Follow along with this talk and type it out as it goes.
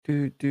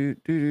Kaiser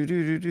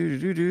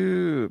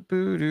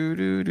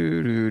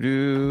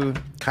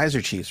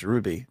Chiefs,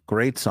 Ruby.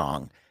 Great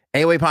song.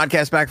 AOA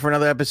podcast back for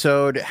another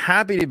episode.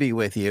 Happy to be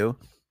with you.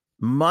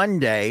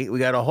 Monday, we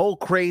got a whole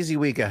crazy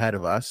week ahead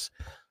of us,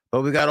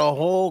 but we got a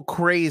whole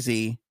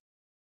crazy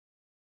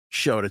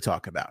show to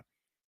talk about,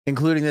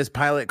 including this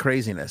pilot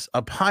craziness.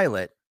 A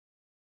pilot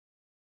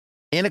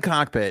in a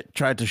cockpit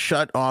tried to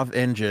shut off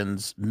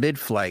engines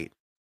mid-flight.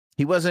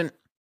 He wasn't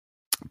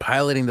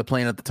piloting the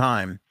plane at the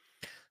time,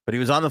 but he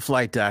was on the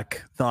flight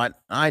deck, thought,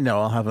 I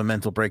know, I'll have a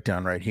mental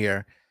breakdown right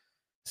here,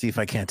 see if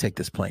I can't take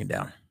this plane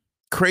down.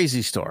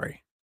 Crazy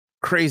story,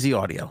 crazy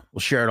audio.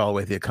 We'll share it all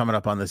with you coming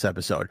up on this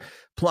episode.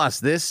 Plus,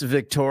 this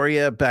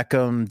Victoria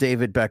Beckham,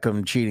 David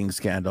Beckham cheating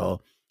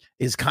scandal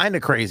is kind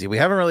of crazy. We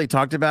haven't really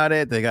talked about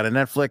it. They got a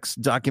Netflix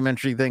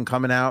documentary thing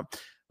coming out,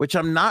 which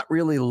I'm not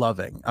really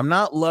loving. I'm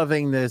not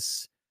loving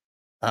this.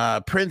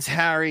 Prince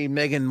Harry,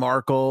 Meghan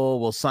Markle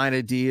will sign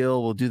a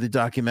deal. We'll do the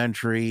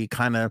documentary.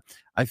 Kind of,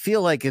 I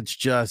feel like it's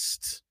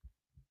just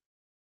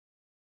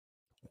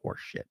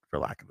horseshit, for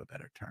lack of a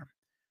better term.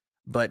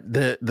 But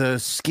the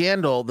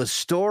scandal, the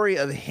story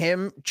of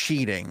him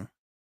cheating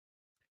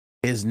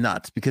is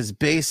nuts, because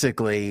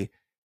basically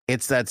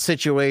it's that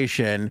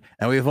situation,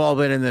 and we've all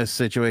been in this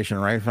situation,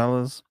 right,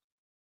 fellas?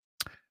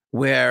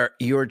 Where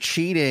you're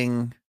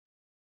cheating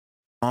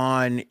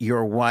on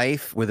your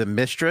wife with a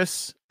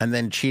mistress and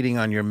then cheating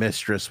on your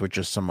mistress with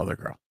just some other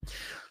girl.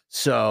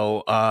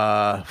 So,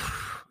 I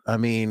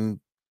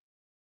mean,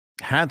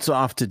 hats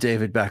off to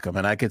David Beckham.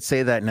 And I could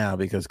say that now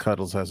because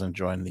Cuddles hasn't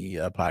joined the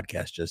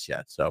podcast just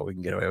yet. So we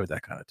can get away with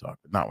that kind of talk,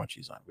 but not when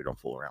she's on. We don't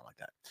fool around like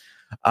that.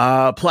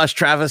 Plus,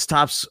 Travis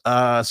tops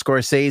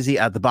Scorsese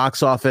at the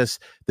box office,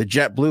 the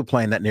JetBlue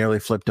plane that nearly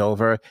flipped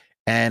over,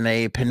 and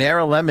a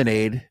Panera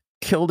lemonade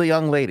killed a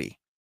young lady,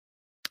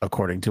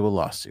 according to a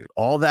lawsuit.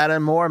 All that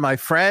and more, my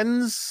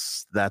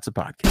friends. That's a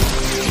podcast.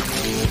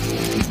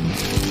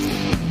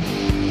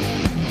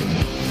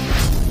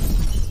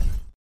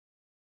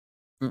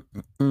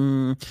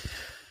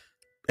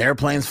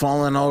 Airplanes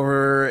falling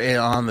over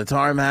on the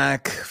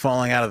tarmac,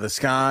 falling out of the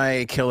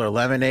sky, killer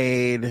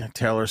lemonade,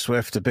 Taylor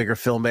Swift, a bigger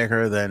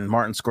filmmaker than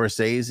Martin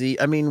Scorsese.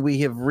 I mean, we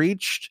have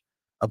reached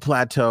a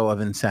plateau of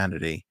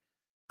insanity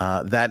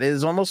that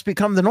is almost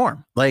become the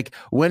norm. Like,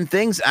 when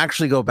things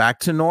actually go back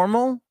to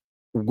normal,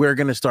 we're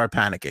going to start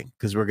panicking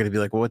because we're going to be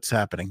like, well, what's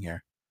happening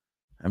here?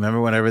 I remember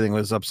when everything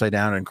was upside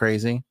down and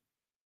crazy.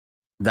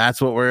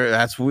 That's what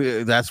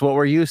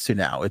we're used to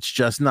now. It's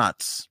just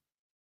nuts.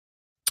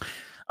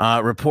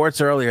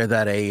 Reports earlier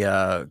that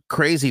a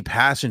crazy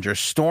passenger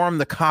stormed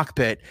the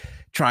cockpit,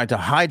 tried to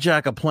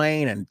hijack a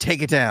plane and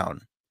take it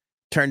down.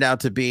 Turned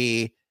out to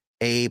be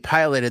a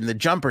pilot in the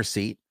jumper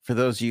seat. For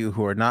those of you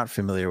who are not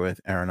familiar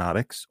with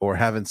aeronautics or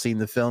haven't seen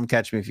the film,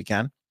 catch me if you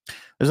can.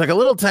 There's like a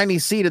little tiny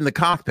seat in the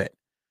cockpit,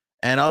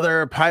 and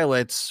other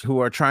pilots who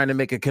are trying to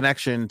make a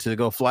connection to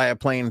go fly a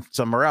plane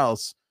somewhere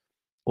else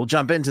will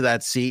jump into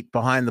that seat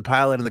behind the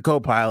pilot and the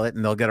co-pilot,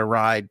 and they'll get a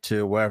ride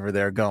to wherever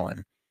they're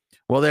going.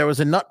 Well, there was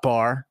a nut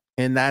bar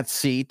in that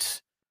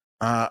seat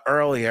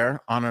earlier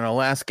on an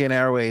Alaskan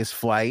Airways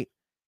flight,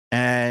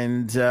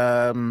 and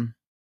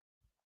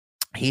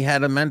he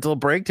had a mental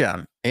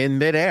breakdown in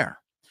midair,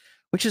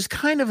 which is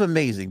kind of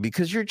amazing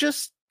because you're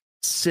just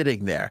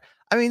sitting there.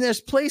 I mean,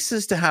 there's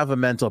places to have a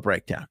mental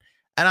breakdown.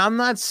 And I'm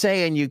not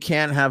saying you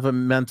can't have a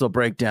mental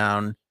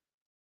breakdown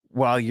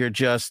while you're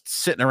just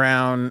sitting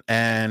around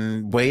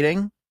and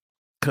waiting,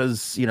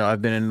 because, you know,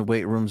 I've been in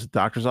wait rooms at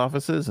doctor's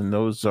offices, and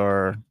those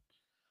are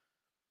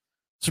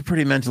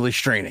pretty mentally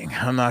straining.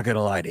 I'm not going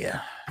to lie to you.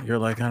 You're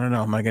like, I don't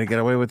know. Am I going to get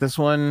away with this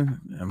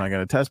one? Am I going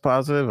to test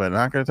positive? Am I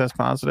not going to test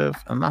positive?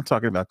 I'm not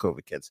talking about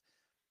COVID, kids.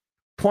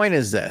 Point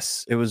is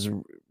this. It was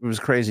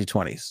crazy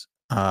 20s.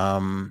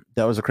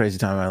 That was a crazy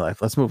time in my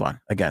life. Let's move on.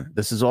 Again,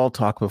 this is all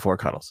talk before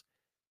cuddles.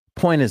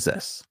 Point is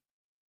this.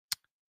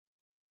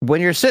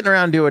 When you're sitting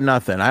around doing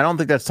nothing, I don't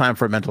think that's time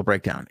for a mental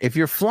breakdown. If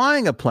you're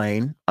flying a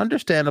plane,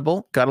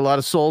 understandable, got a lot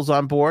of souls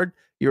on board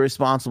you're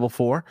responsible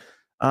for.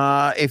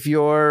 If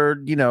you're,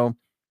 you know,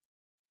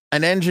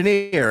 an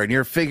engineer and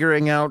you're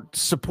figuring out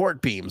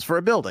support beams for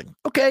a building,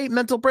 okay,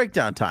 mental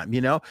breakdown time.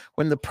 You know,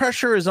 when the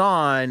pressure is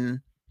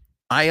on,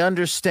 I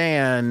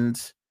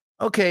understand,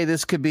 okay,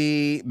 this could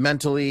be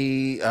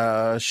mentally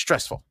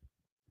stressful.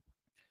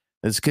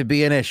 This could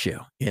be an issue.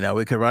 You know,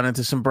 we could run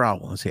into some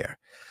problems here.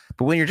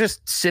 But when you're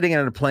just sitting in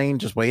a plane,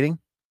 just waiting,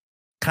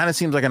 kind of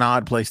seems like an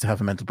odd place to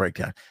have a mental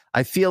breakdown.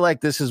 I feel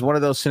like this is one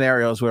of those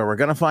scenarios where we're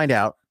going to find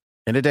out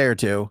in a day or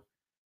two,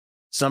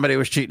 somebody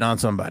was cheating on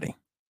somebody.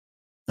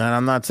 And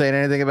I'm not saying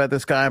anything about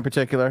this guy in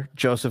particular,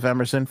 Joseph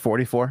Emerson,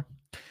 44.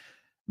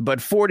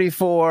 But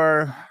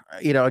 44,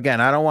 you know,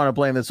 again, I don't want to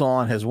blame this all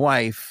on his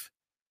wife.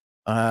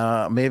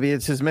 Maybe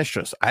it's his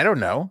mistress. I don't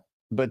know.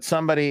 But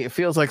it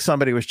feels like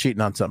somebody was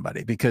cheating on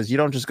somebody, because you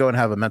don't just go and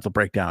have a mental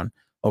breakdown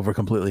over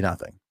completely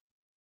nothing.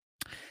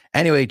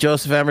 Anyway,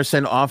 Joseph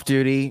Emerson off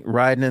duty,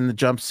 riding in the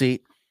jump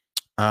seat,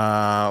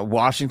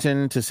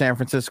 Washington to San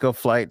Francisco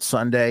flight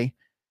Sunday.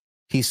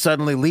 He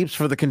suddenly leaps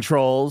for the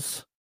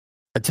controls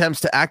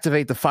attempts to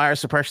activate the fire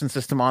suppression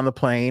system on the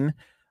plane,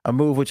 a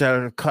move which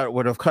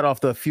would have cut off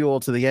the fuel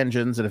to the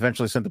engines and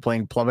eventually sent the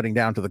plane plummeting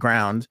down to the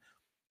ground.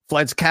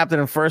 Flight's captain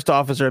and first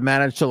officer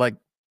managed to like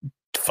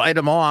fight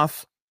him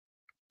off,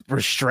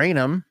 restrain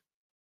him,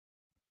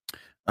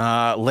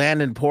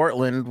 land in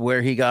Portland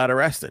where he got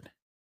arrested.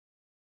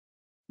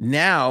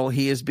 Now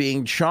he is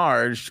being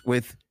charged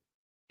with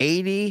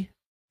 83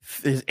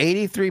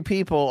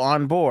 people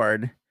on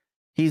board.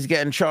 He's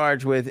getting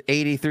charged with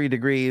 83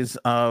 degrees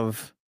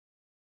of,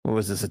 what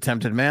was this,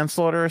 attempted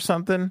manslaughter or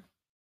something?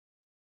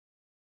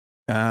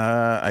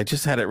 I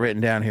just had it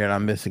written down here and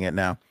I'm missing it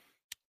now.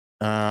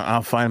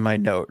 I'll find my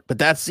note. But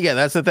that's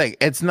the thing.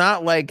 It's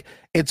not like,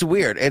 it's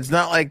weird. It's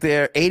not like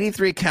there are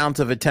 83 counts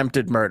of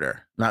attempted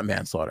murder, not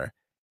manslaughter.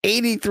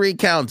 83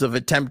 counts of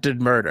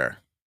attempted murder.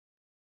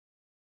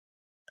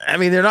 I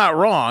mean, they're not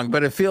wrong,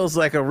 but it feels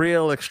like a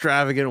real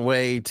extravagant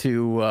way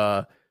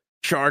to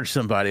charge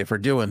somebody for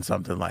doing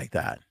something like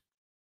that.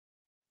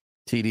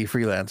 TD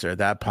Freelancer,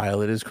 that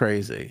pilot is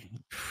crazy.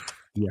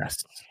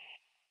 Yes,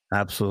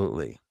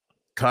 absolutely.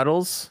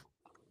 Cuddles?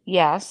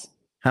 Yes.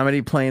 How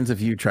many planes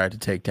have you tried to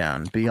take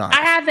down? Be honest.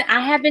 I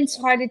haven't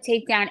tried to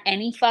take down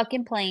any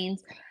fucking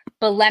planes,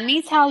 but let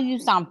me tell you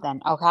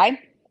something, okay?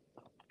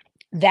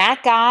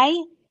 That guy,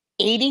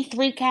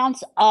 83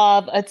 counts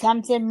of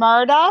attempted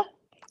murder.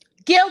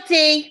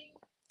 Guilty.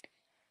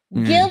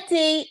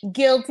 Guilty. Who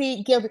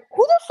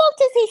the fuck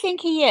does he think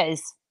he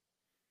is?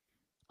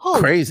 Who?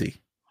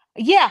 Crazy.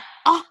 Yeah.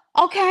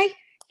 Okay.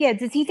 Yeah.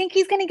 Does he think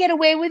he's going to get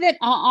away with it?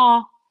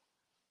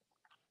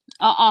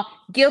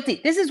 Guilty.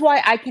 This is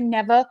why I can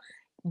never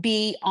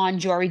be on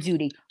jury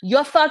duty.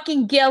 You're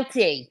fucking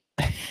guilty.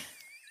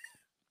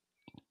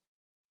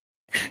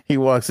 He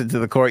walks into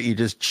the court. You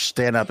just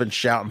stand up and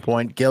shout and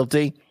point.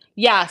 Guilty?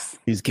 Yes.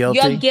 He's guilty?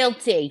 You're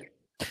guilty.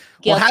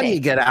 Well, how do you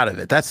get out of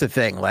it? That's the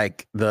thing.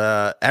 Like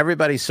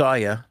everybody saw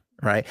you,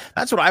 right?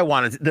 That's what I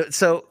wanted.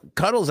 So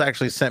Cuddles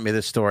actually sent me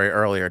this story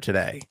earlier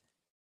today,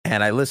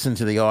 and I listened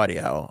to the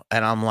audio,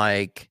 and I'm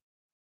like,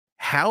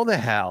 how the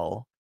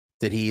hell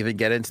did he even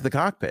get into the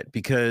cockpit?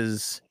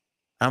 Because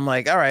I'm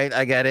like, all right,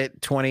 I get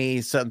it.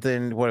 20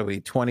 something. What are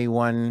we?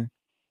 21.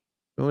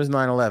 It was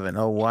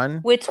 9/11.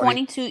 01. We're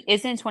 22.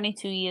 Isn't it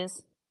 22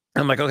 years?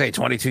 I'm like, okay,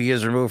 22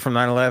 years removed from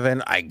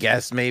 9/11. I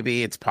guess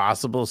maybe it's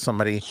possible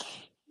somebody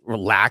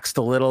relaxed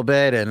a little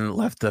bit and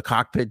left the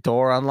cockpit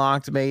door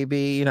unlocked,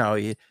 maybe,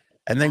 and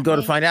then go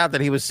to find out that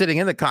he was sitting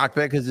in the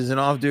cockpit because he's an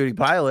off-duty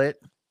pilot.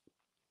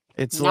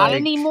 It's not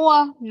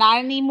anymore.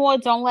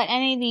 Don't let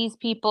any of these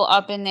people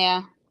up in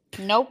there.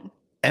 Nope.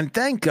 And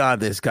thank God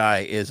this guy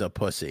is a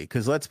pussy,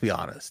 because let's be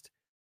honest,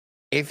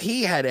 if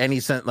he had any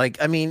sense,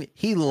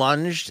 he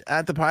lunged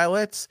at the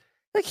pilots,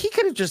 like he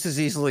could have just as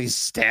easily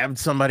stabbed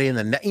somebody in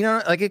the neck,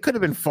 it could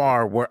have been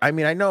far worse. I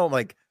know,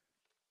 like,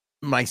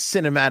 my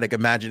cinematic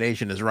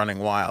imagination is running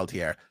wild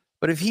here,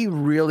 but if he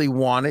really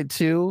wanted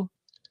to,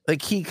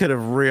 like, he could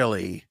have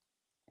really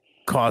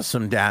caused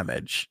some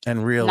damage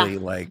and really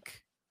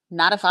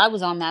not if I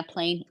was on that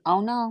plane.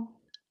 Oh no.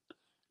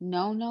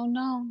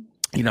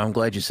 I'm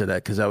glad you said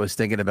that, because I was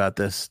thinking about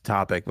this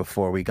topic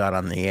before we got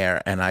on the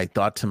air, and I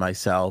thought to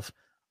myself,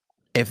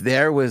 if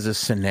there was a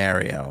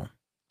scenario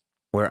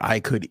where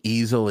I could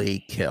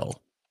easily kill,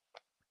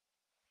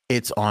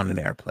 it's on an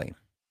airplane.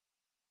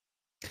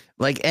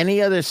 Like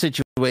any other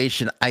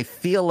situation, I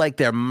feel like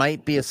there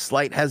might be a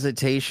slight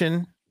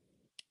hesitation,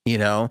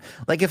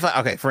 like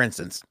for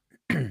instance,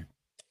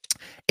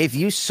 if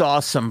you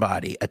saw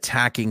somebody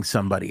attacking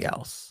somebody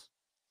else,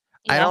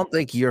 I don't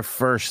think your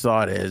first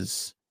thought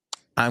is,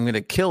 I'm going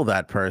to kill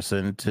that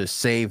person to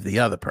save the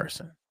other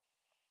person.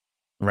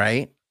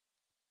 Right?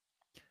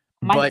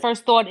 My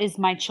first thought is,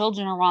 my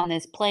children are on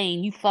this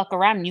plane. You fuck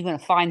around and you're going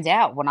to find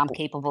out what I'm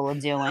capable of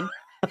doing.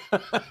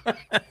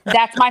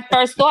 That's my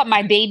first thought.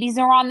 My babies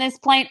are on this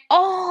plane.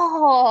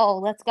 Oh,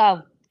 let's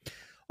go.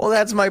 Well,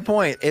 that's my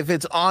point. If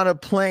it's on a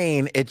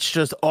plane, it's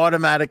just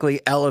automatically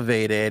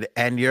elevated,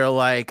 and you're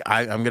like,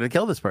 I'm going to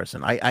kill this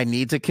person. I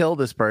need to kill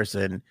this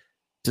person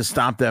to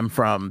stop them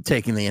from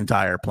taking the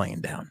entire plane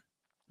down.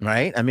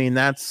 Right?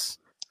 That's,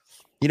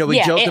 we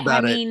joked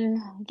about it.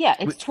 Yeah,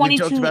 it's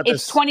 22.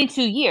 It's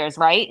 22 years,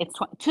 right?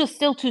 It's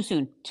still too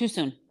soon.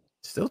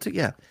 Still too,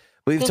 yeah.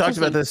 We've talked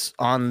about this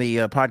on the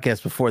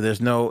podcast before.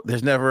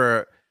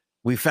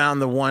 We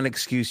found the one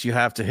excuse you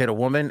have to hit a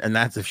woman, and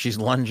that's if she's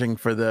lunging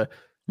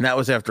and that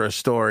was after a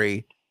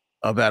story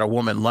about a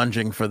woman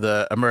lunging for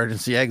the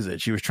emergency exit.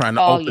 She was trying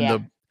to open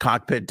the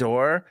cockpit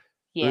door.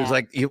 Yeah. It was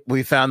like,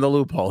 we found the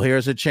loophole.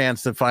 Here's a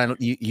chance to find,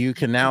 you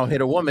can now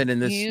hit a woman in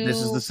this. This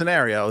is the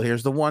scenario.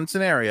 Here's the one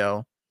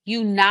scenario.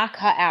 You knock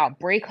her out,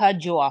 break her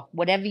jaw,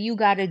 whatever you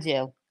got to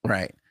do.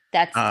 Right.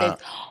 That's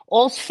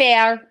all's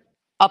fair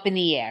up in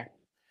the air.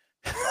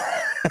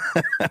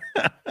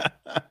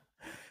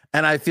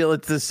 And I feel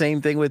it's the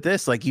same thing with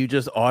this. Like, you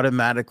just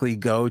automatically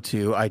go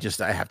to, I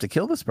have to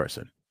kill this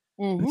person.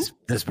 Mm-hmm.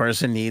 This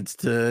person needs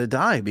to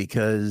die,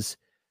 because,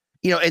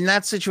 in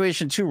that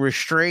situation too,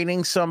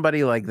 restraining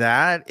somebody like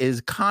that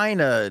is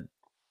kind of,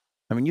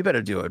 you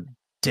better do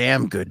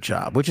damn good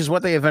job, which is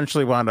what they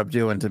eventually wound up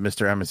doing to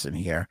Mr. Emerson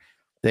here.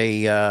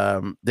 They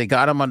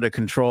got him under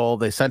control.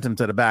 They sent him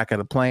to the back of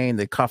the plane.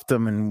 They cuffed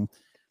him and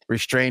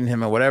restrained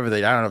him or whatever.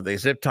 I don't know if they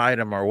zip tied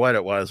him or what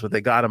it was, but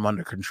they got him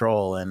under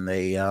control, and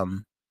they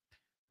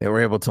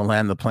were able to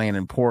land the plane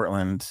in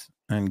Portland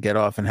and get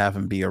off and have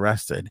him be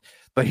arrested.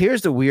 But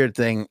here's the weird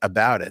thing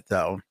about it,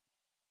 though.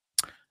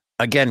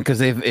 Again, because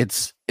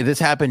this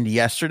happened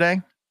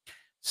yesterday.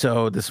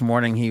 So this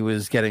morning he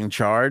was getting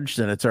charged,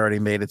 and it's already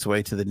made its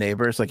way to the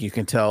neighbors. Like, you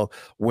can tell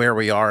where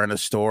we are in a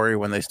story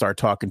when they start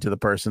talking to the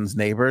person's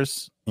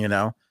neighbors.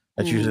 That's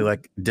usually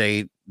like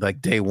day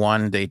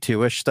 1, day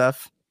 2-ish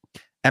stuff.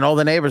 And all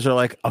the neighbors are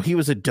like, "Oh, he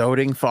was a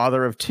doting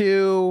father of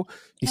 2.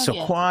 He's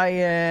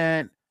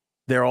quiet."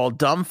 They're all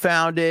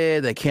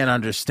dumbfounded. They can't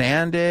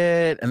understand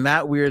it, and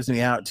that weirds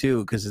me out too,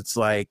 because it's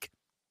like,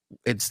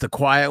 it's the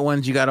quiet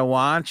ones you got to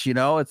watch.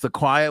 It's the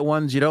quiet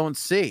ones you don't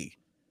see.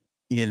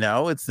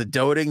 It's the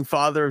doting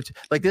father of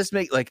like this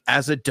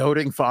as a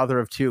doting father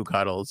of 2,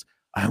 Cuddles.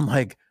 I'm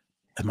like,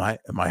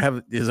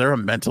 is there a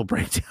mental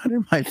breakdown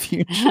in my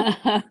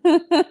future?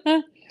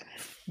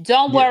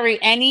 Don't worry.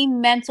 Any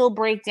mental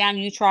breakdown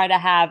you try to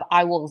have,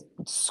 I will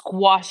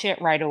squash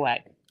it right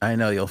away. I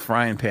know you'll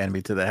frying pan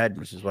me to the head,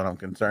 which is what I'm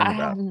concerned about.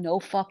 I have no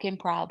fucking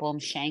problem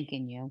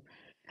shanking you.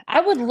 I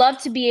would love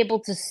to be able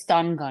to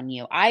stun gun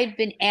you. I've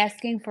been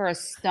asking for a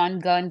stun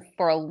gun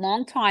for a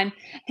long time,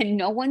 and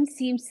no one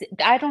seems to,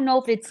 I don't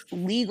know if it's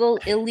legal,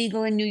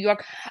 illegal in New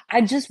York. I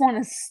just want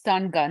to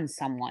stun gun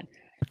someone.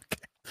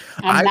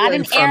 I'm not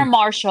an air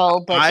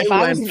marshal, but if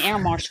I was an air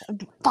marshal, I'd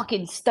be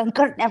fucking stun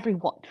gun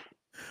everyone.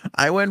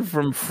 I went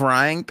from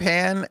frying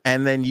pan,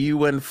 and then you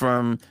went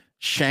from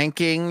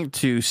shanking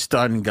to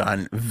stun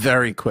gun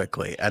very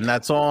quickly. And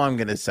that's all I'm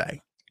going to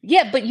say.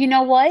 Yeah, but you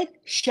know what?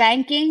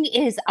 Shanking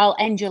is, I'll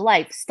end your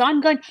life. Stun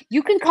gun,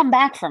 you can come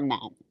back from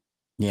that.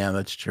 Yeah,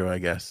 that's true, I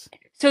guess.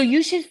 So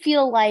you should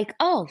feel like,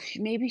 oh,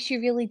 maybe she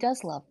really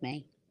does love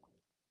me.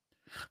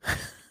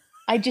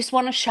 I just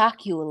want to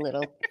shock you a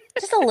little.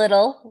 Just a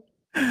little.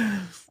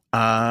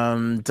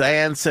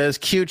 Diane says,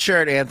 cute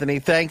shirt, Anthony.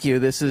 Thank you.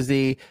 This is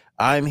the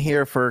I'm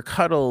Here for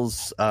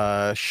Cuddles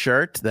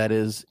shirt that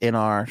is in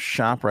our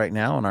shop right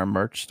now, in our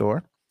merch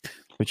store,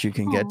 which you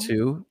can get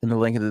to in the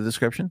link in the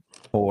description,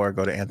 or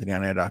go to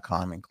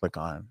anthonyonair.com and click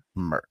on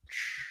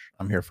merch.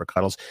 I'm Here for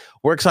Cuddles.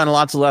 Works on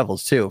lots of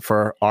levels too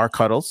for our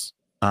cuddles.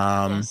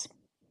 Yes.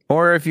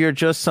 Or if you're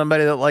just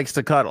somebody that likes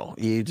to cuddle,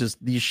 you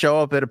show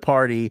up at a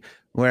party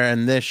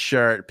wearing this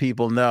shirt,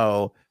 people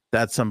know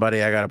that's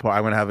somebody I'm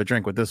going to have a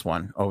drink with this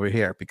one over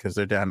here because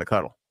they're down to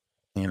cuddle,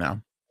 I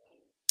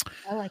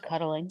like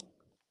cuddling.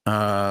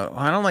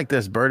 I don't like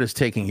this. Bird is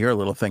taking your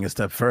little thing a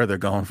step further,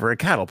 going for a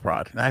cattle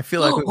prod. And I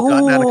feel like we've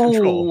gotten out of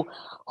control.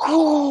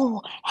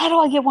 Oh, how do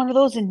I get one of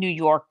those in New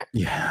York?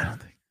 Yeah, I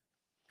don't think.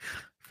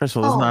 First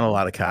of all, there's not a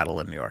lot of cattle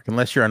in New York,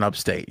 unless you're in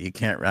upstate. You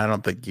can't. I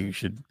don't think you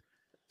should.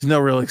 There's no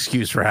real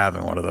excuse for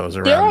having one of those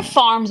around. There are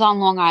farms on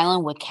Long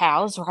Island with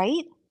cows,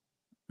 right?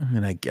 I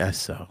mean, I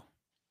guess so.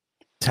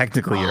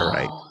 Technically, you're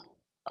right.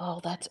 Oh,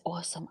 that's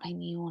awesome. I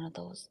need one of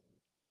those.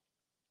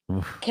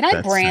 Oof, can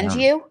I brand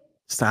you?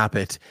 Stop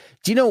it.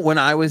 Do you know when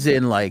I was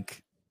in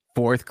like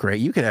 4th grade,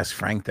 you could ask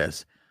Frank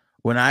this.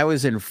 When I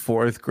was in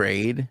 4th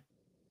grade,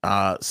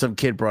 some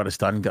kid brought a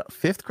stun gun.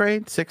 5th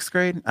grade, 6th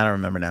grade? I don't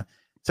remember now.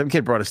 Some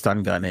kid brought a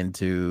stun gun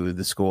into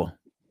the school.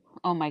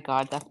 Oh my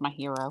God, that's my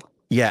hero.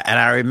 Yeah, and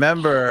I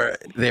remember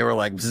they were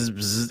like, bzz,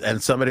 bzz,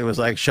 and somebody was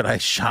like, should I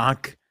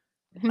shock?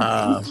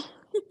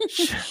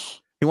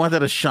 He wanted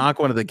to shock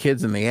one of the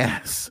kids in the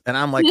ass. And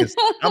I'm like,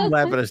 I'm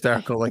laughing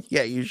hysterical. Like,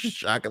 yeah, you should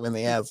shock him in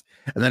the ass.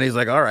 And then he's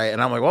like, all right.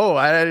 And I'm like, whoa,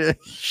 I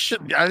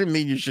didn't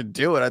mean you should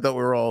do it. I thought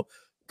we were all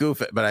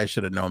goofing, but I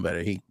should have known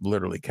better. He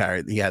literally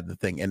he had the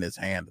thing in his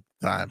hand at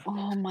the time.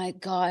 Oh my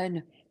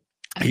God.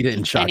 He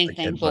didn't shock anything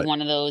the kid, but one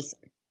of those.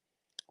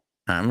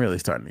 I'm really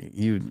starting to,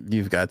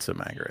 you've got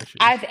some anger issues.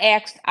 I've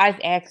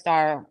asked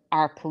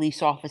our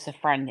police officer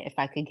friend if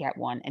I could get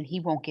one, and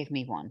he won't give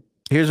me one.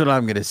 Here's what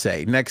I'm going to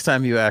say. Next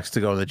time you ask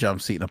to go in the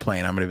jump seat in a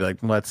plane, I'm going to be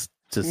like, let's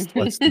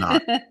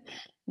not.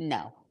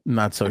 No.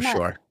 Not so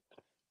sure.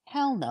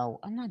 Hell no.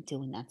 I'm not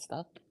doing that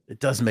stuff.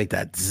 It does make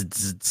that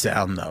zzz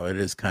sound, though. It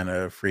is kind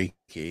of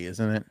freaky,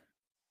 isn't it?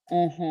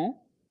 Mm-hmm.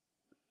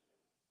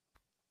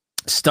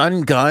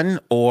 Stun gun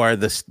or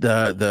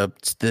the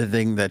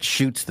thing that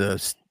shoots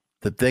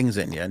the things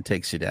in you and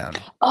takes you down.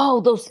 Oh,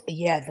 those.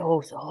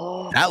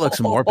 Oh, that looks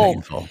more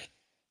painful.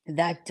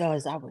 That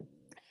does.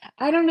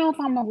 I don't know if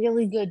I'm a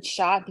really good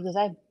shot because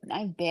I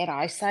have bad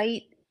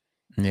eyesight.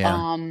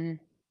 Yeah.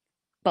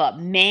 But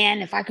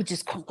man, if I could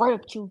just come right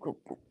up to you,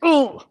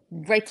 go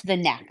right to the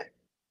neck.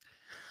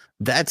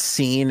 That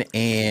scene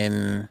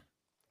in,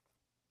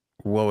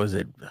 what was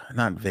it?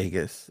 Not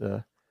Vegas.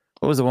 What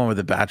was the one with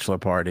the bachelor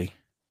party?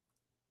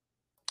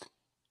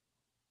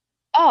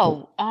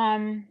 Oh,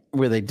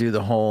 where they do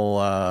the whole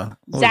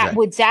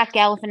with Zach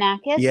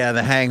Galifianakis? Yeah,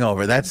 The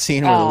Hangover. That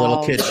scene where the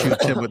little kid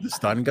shoots him with the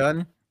stun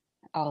gun.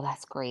 Oh,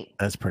 that's great.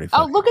 That's pretty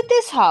funny. Oh, look at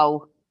this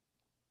hoe.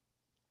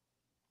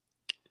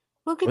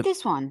 Look at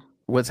this one.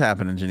 What's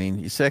happening,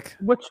 Janine? You sick?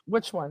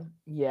 Which one?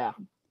 Yeah.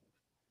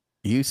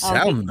 You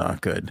sound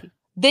not good.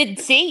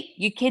 See,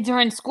 your kids are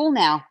in school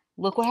now.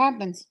 Look what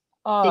happens.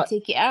 They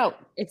take you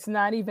out. It's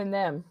not even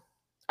them.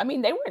 I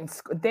mean, they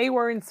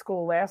were in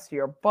school last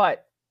year,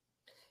 but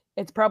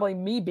it's probably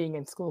me being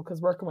in school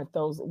because working with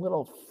those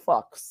little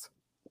fucks.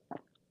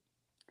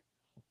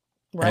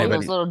 Right?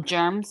 Those little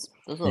germs,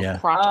 those little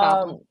crotch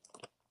goblins.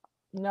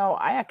 No,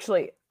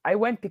 I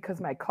went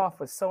because my cough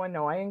was so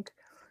annoying,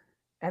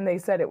 and they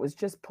said it was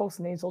just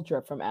postnasal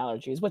drip from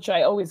allergies, which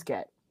I always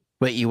get.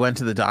 Wait, you went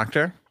to the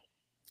doctor?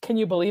 Can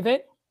you believe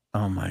it?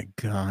 Oh my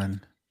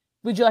God.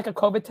 Would you like a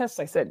COVID test?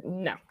 I said,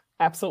 no,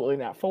 absolutely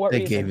not. For what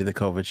reason? They gave you the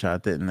COVID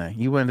shot, didn't they?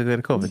 You went to get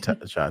a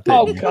COVID shot,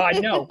 Oh, didn't you?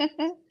 God, no.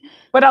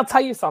 But I'll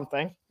tell you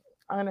something.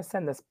 I'm going to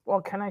send this.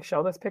 Well, can I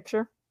show this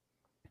picture?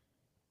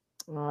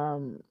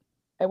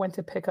 I went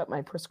to pick up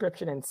my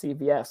prescription in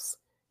CVS.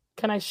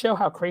 Can I show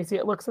how crazy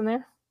it looks in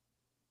there?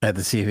 At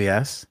the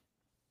CVS?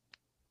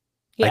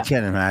 Yeah. I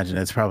can't imagine.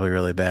 It's probably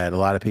really bad. A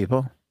lot of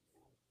people?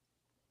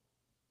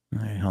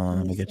 All right, hold on.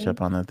 Let me get you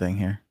up on that thing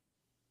here.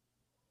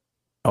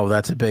 Oh,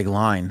 that's a big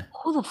line.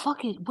 Who the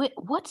fuck is...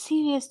 What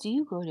CVS do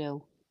you go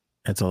to?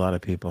 It's a lot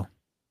of people.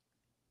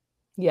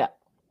 Yeah.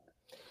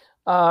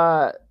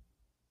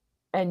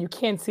 And you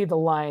can't see the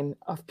line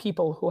of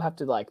people who have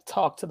to like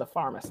talk to the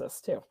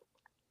pharmacist too.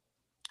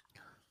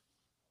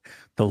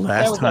 The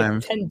last time,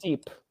 like 10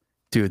 deep.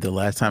 Dude, the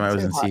last time I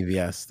was in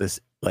CVS, this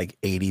like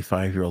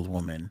 85-year-old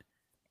woman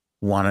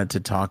wanted to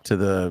talk to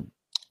the,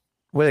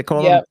 what do they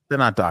call them? They're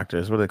not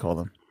doctors. What do they call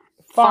them?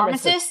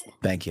 Pharmacist?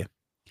 Thank you.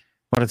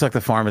 Want to talk to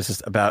the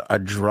pharmacist about a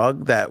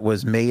drug that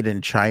was made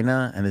in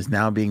China and is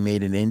now being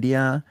made in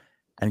India.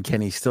 And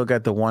can he still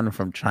get the one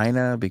from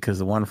China? Because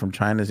the one from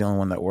China is the only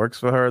one that works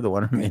for her. The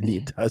one from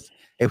India does.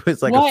 It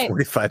was like a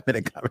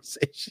 45-minute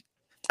conversation.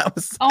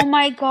 Oh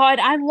my God.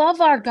 I love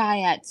our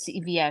guy at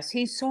CVS.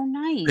 He's so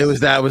nice.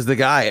 That was the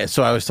guy.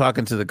 So I was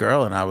talking to the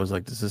girl and I was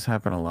like, does this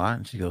happen a lot?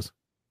 And she goes,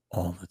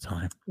 all the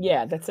time.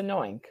 Yeah, that's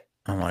annoying.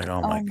 I'm like, oh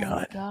my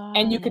God.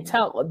 And you could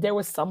tell there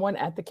was someone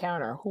at the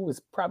counter who was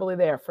probably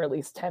there for at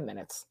least 10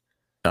 minutes.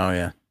 Oh,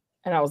 yeah.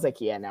 And I was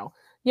like, yeah, no.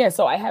 Yeah,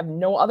 so I have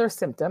no other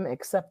symptom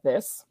except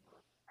this.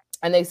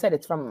 And they said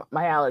it's from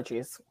my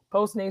allergies.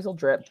 Postnasal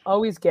drip.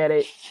 Always get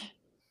it.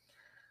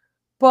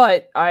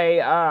 But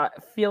I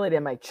feel it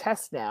in my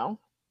chest now.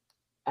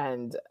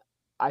 And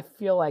I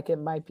feel like it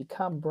might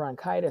become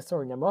bronchitis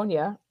or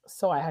pneumonia.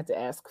 So I had to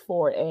ask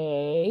for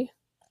a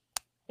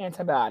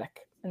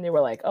antibiotic. And they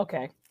were like,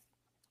 okay.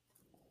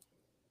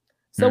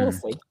 So we'll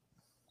see.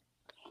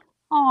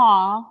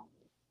 Aw.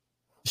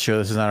 Sure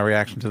this is not a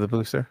reaction to the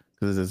booster?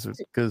 Because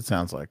it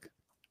sounds like.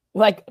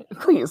 Like,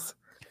 please.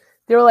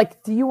 They were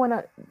like, do you want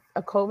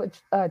a COVID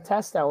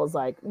test? I was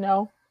like,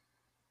 no.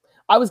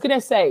 I was going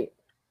to say,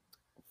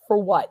 for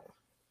what?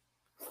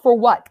 For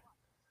what?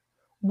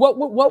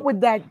 What would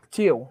that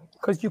do?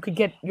 Because you could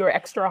get your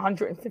extra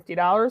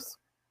 $150.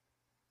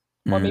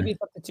 Or maybe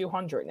it's up to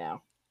 $200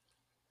 now.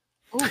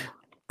 Ooh.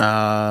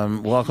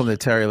 Welcome to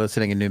Terry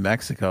listening in New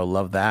Mexico.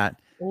 Love that.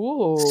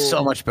 Ooh.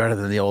 So much better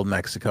than the old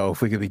Mexico,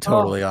 if we could be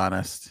totally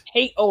honest.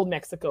 Hate old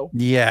Mexico.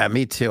 Yeah,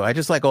 me too. I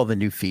just like all the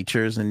new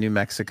features in New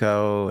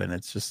Mexico, and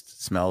it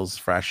just smells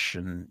fresh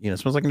and it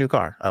smells like a new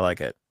car. I like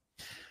it.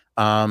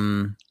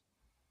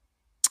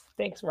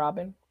 Thanks,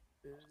 Robin.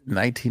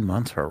 19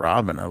 months for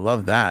Robin. I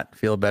love that.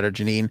 Feel better,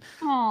 Janine.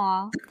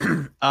 Aw.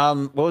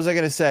 What was I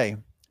gonna say?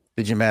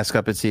 Did you mask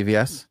up at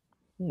CVS?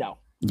 No.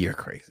 You're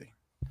crazy.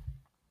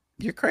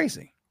 You're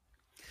crazy.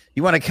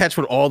 You want to catch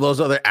what all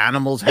those other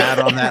animals had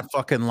on that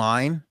fucking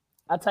line?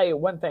 I'll tell you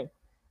one thing.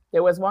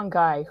 There was one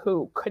guy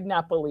who could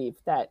not believe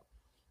that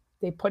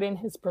they put in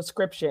his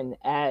prescription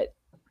at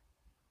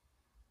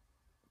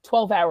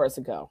 12 hours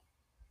ago,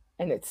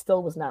 and it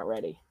still was not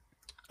ready.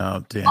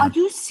 Oh, damn. Are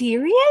you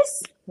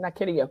serious? I'm not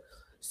kidding you.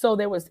 So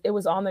it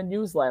was on the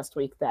news last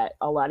week that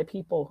a lot of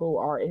people who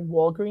are in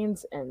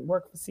Walgreens and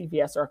work for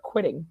CVS are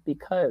quitting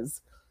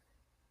because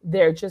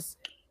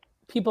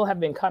people have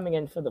been coming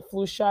in for the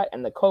flu shot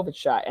and the COVID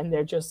shot, and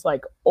they're just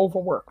like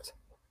overworked.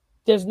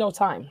 There's no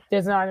time.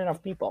 There's not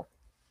enough people.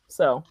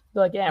 So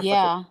they're like,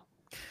 yeah.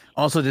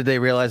 Also, did they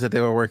realize that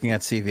they were working at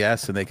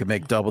CVS and they could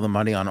make double the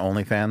money on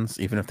OnlyFans,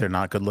 even if they're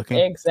not good looking?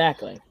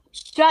 Exactly.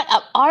 Shut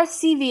up. Our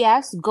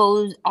CVS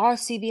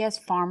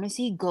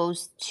pharmacy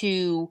goes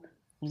to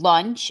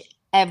lunch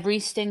every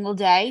single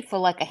day for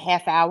like a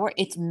half hour.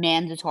 It's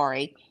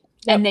mandatory.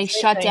 Yep, and they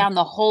shut down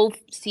the whole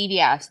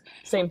CVS.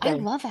 Same thing. I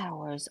love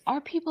ours.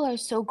 Our people are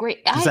so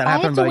great. Does that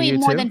happen I have to by wait you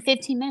more too? than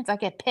 15 minutes. I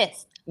get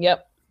pissed.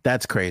 Yep.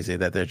 That's crazy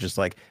that they're just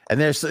like, and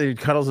there's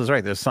Cuddles is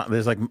right. There's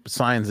like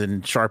signs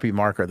in Sharpie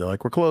marker. They're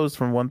like, we're closed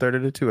from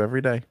 1:30 to 2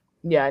 every day.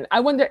 Yeah. And I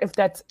wonder if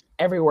that's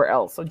everywhere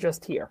else or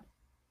just here.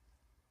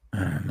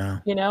 I don't know.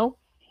 You know?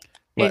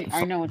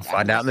 I know.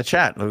 Find out in the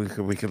chat.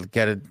 We could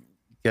get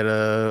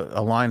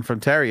a line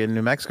from Terry in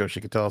New Mexico. She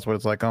could tell us what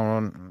it's like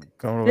going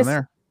over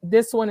there.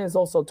 This one is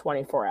also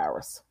 24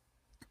 hours.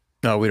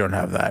 No, we don't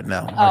have that.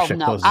 No. Our shit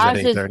closes at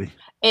 8:30.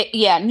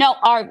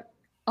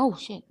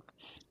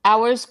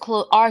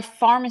 Our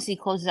pharmacy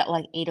closes at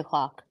like 8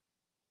 o'clock.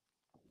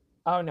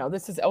 Oh no,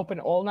 this is open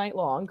all night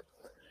long.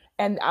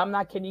 And I'm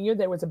not kidding you,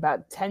 there was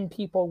about 10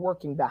 people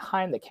working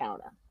behind the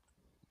counter.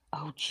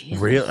 Oh, Jesus.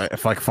 Real,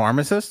 if like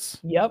pharmacists?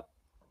 Yep.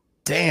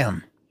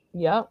 Damn.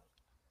 Yep.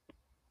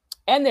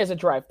 And there's a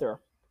drive-through.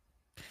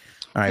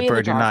 All right,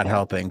 Bird, you're not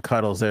helping.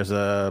 Cuddles, there's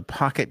a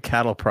pocket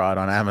cattle prod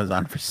on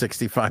Amazon for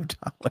 $65.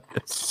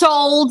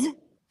 Sold.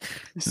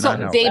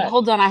 So, babe,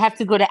 hold on. I have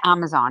to go to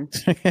Amazon.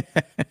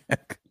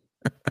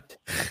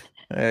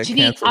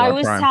 Janine,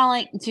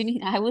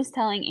 I was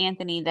telling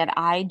Anthony that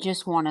I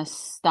just want to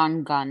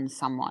stun gun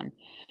someone.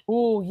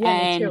 Oh, yeah,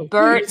 and me too.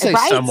 Bert, you didn't say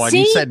right? someone. See?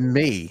 You said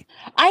me.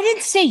 I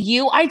didn't say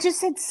you. I just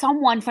said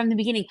someone from the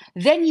beginning.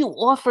 Then you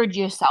offered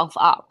yourself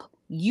up.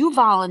 You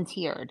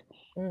volunteered.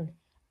 And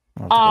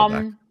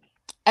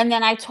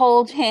then I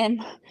told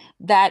him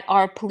that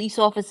our police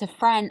officer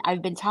friend,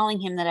 I've been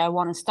telling him that I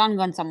want to stun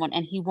gun someone,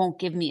 and he won't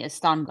give me a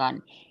stun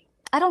gun.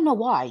 I don't know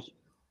why.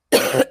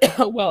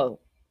 Well,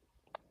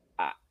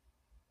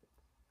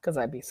 because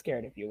I'd be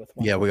scared of you with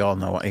one. Yeah, we all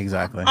know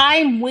exactly.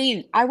 I'm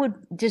waiting. I would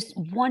just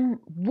one.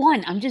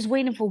 I'm just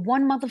waiting for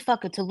one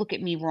motherfucker to look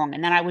at me wrong,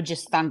 and then I would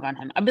just stun gun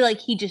him. I'd be like,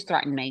 he just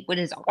threatened me with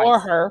his or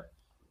her.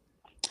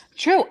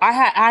 True.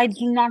 I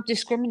do not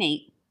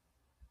discriminate.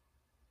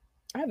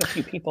 I have a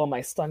few people on my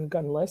stun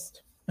gun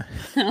list.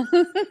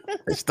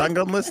 Stun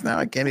gun list now?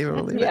 I can't even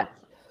believe it. Yeah.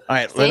 All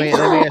right, let me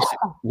ask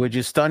you, would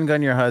you stun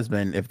gun your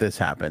husband if this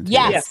happened?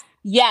 Yes.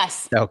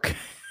 Okay.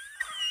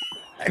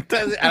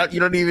 You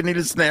don't even need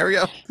a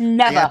scenario?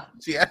 Never.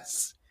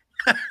 Yes.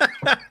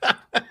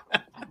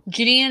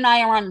 Janine and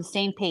I are on the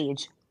same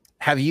page.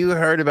 Have you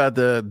heard about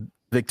the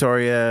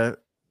Victoria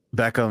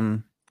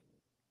Beckham,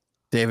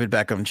 David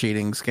Beckham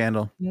cheating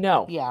scandal?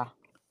 No. Yeah.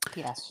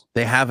 Yes.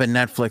 They have a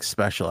Netflix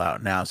special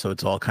out now, so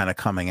it's all kind of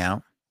coming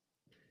out.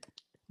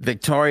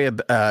 David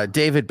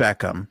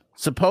Beckham,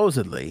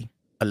 supposedly,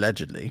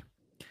 allegedly,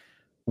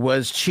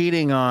 was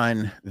cheating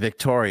on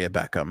Victoria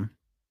Beckham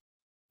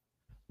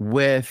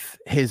with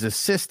his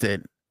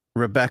assistant,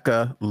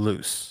 Rebecca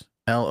Loos.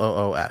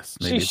 Loos.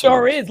 She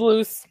sure is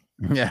loose.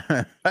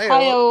 Yeah.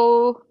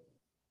 Hi-oh.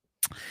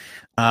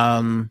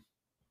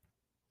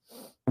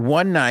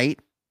 One night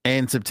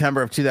in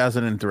September of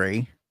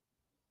 2003,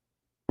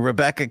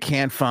 Rebecca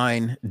can't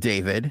find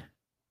David.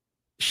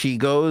 She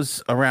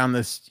goes around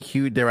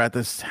they're at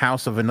this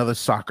house of another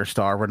soccer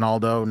star,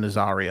 Ronaldo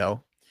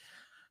Nazario.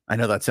 I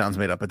know that sounds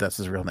made up, but that's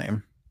his real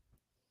name.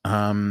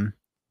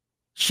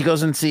 She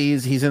goes and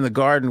sees he's in the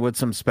garden with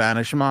some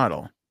Spanish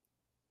model.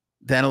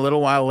 Then a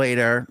little while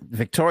later,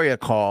 Victoria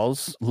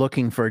calls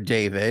looking for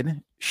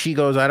David. She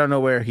goes, I don't know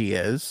where he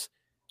is.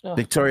 Oh.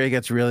 Victoria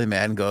gets really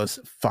mad and goes,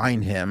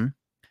 find him.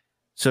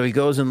 So he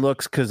goes and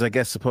looks because I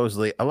guess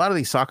supposedly a lot of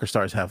these soccer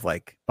stars have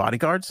like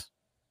bodyguards.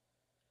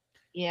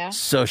 Yeah.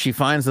 So she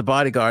finds the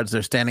bodyguards.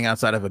 They're standing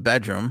outside of a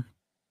bedroom.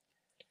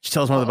 She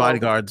tells one of the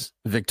bodyguards,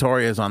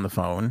 Victoria's on the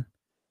phone.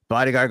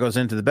 Bodyguard goes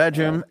into the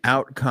bedroom.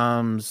 Out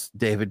comes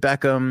David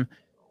Beckham.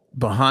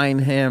 Behind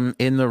him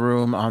in the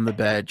room on the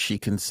bed, she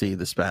can see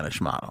the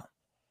Spanish model.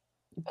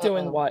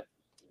 Doing what?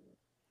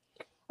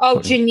 Oh,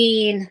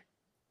 Janine.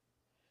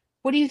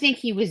 What do you think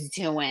he was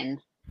doing?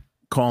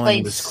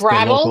 Calling the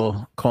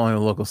local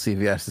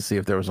CVS to see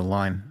if there was a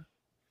line.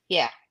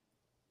 Yeah.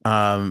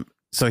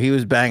 So he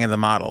was banging the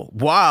model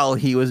while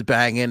he was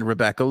banging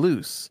Rebecca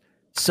Loos.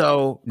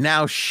 So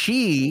now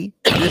this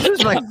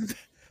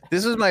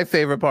is my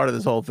favorite part of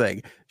this whole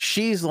thing.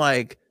 She's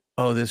like,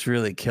 oh, this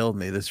really killed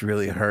me. This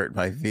really hurt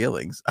my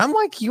feelings. I'm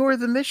like, you're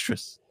the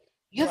mistress.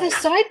 You're the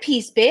side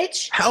piece,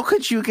 bitch. How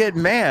could you get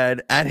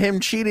mad at him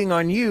cheating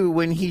on you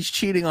when he's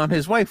cheating on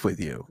his wife with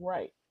you?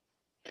 Right.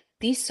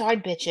 These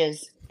side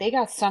bitches, they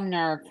got some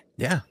nerve.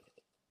 Yeah.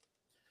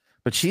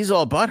 But she's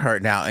all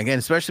butthurt now, again,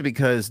 especially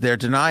because they're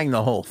denying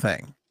the whole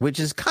thing, which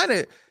is kind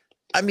of,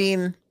 I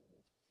mean,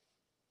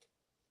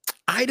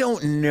 I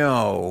don't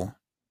know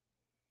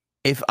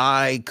if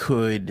I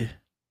could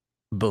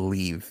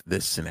believe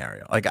this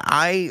scenario. Like,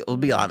 I'll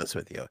be honest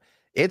with you.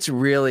 It's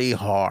really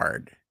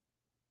hard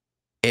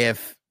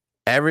if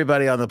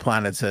everybody on the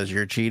planet says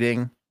you're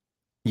cheating.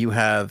 You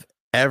have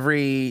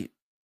every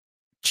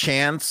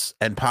chance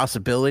and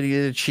possibility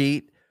to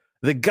cheat.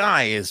 The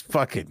guy is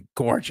fucking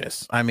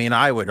gorgeous. I mean,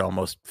 I would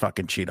almost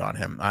fucking cheat on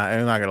him.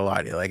 I'm not gonna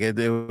lie to you. Like,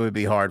 it would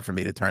be hard for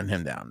me to turn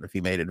him down if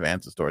he made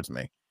advances towards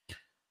me.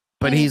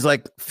 But he's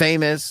like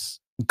famous,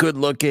 good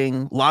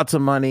looking, lots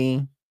of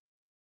money.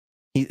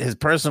 His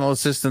personal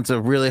assistant's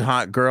a really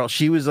hot girl.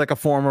 She was like a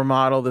former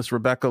model, this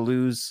Rebecca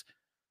Loos.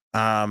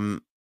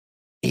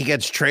 He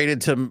gets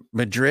traded to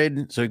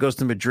Madrid. So he goes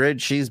to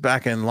Madrid. She's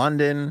back in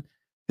London.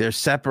 They're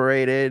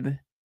separated,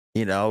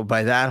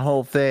 by that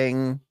whole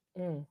thing.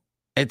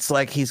 It's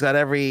like he's got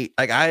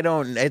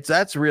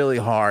that's really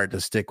hard to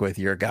stick with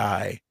your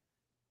guy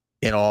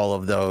in all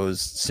of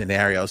those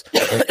scenarios.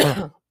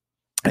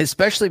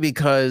 Especially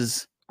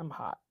because I'm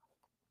hot.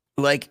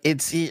 Like,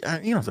 it's, you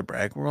don't have to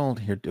brag. We're all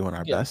here doing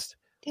our best.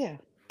 Yeah.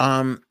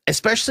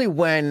 Especially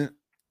when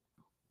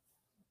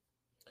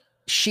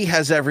she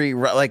has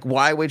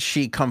why would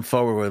she come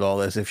forward with all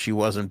this if she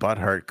wasn't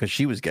butthurt because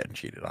she was getting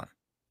cheated on?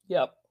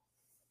 Yep.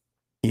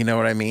 You know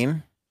what I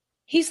mean?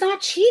 He's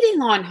not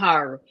cheating on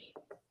her.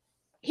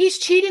 He's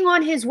cheating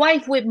on his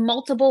wife with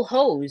multiple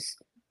hoes.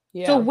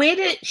 Yeah. So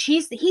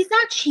he's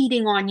not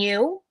cheating on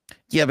you.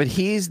 Yeah, but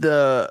he's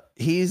the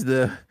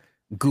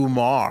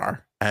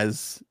Gumar,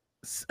 as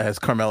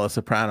Carmela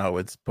Soprano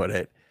would put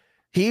it.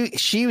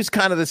 She was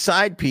kind of the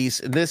side piece.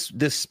 This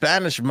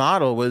Spanish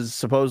model was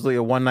supposedly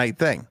a one night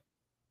thing.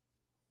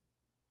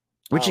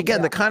 Which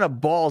again, the kind of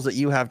balls that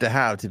you have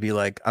to be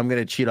like, I'm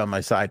going to cheat on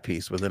my side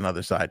piece with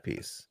another side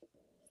piece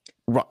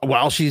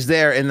while she's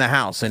there in the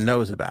house and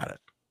knows about it.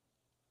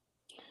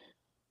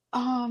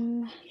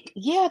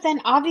 Yeah,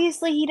 then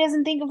obviously he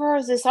doesn't think of her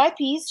as a side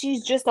piece.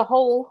 She's just a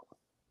whole.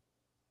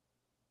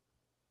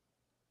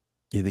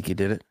 You think he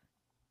did it?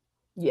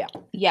 Yeah.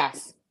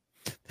 Yes.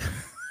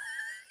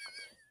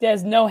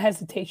 There's no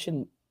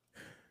hesitation.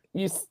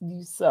 You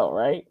so,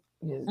 right?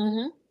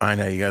 Mm-hmm. I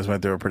know, you guys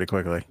went through it pretty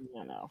quickly.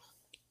 You know.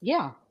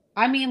 Yeah.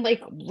 I mean,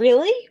 like,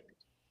 really?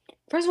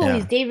 First of all, Yeah.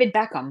 he's David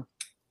Beckham.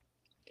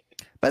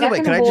 By the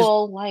way,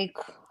 Second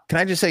can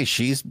I just say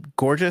she's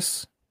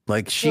gorgeous?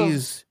 Like,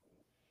 she's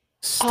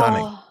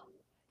stunning.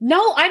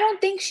 No, I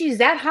don't think she's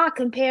that hot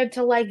compared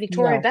to like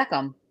Victoria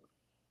Beckham.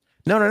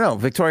 No.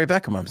 Victoria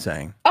Beckham, I'm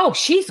saying. Oh,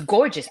 she's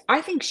gorgeous.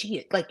 I think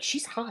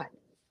she's hot.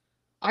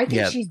 I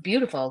think she's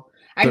beautiful.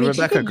 I mean,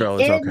 Rebecca girl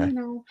is okay. You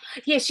know,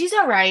 yeah, she's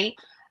all right.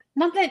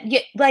 Not that,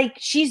 like,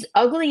 she's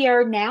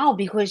uglier now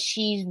because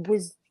she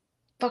was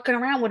fucking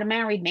around with a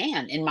married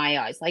man in my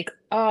eyes. Like,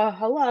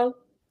 hello.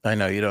 I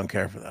know you don't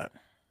care for that.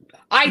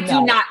 I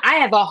do not. I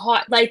have a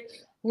hot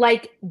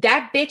like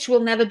that bitch will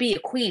never be a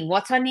queen.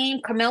 What's her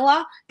name?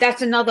 Camilla?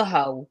 That's another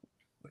hoe.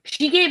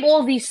 She gave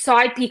all these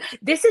side people.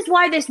 This is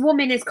why this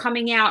woman is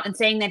coming out and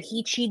saying that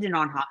he cheated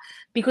on her.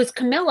 Because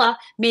Camilla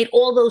made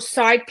all those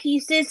side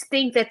pieces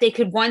think that they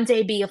could one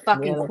day be a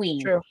fucking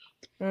queen. True.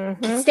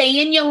 Mm-hmm.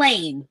 Stay in your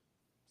lane.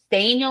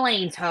 Stay in your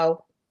lanes,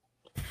 hoe.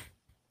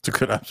 It's a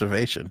good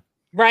observation.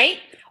 Right?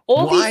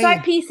 All these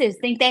side pieces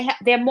think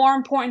they're more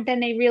important than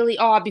they really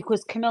are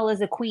because Camilla's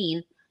a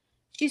queen.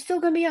 She's still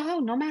going to be a hoe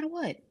no matter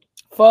what.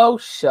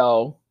 Faux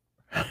show.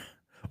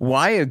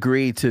 Why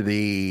agree to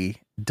the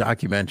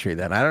documentary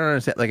then? I don't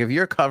understand. Like, if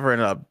you're covering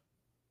up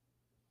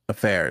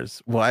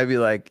affairs, why be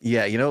like,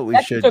 yeah, you know what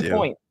we should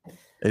do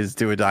is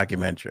do a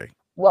documentary?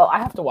 Well, I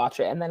have to watch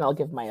it and then I'll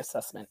give my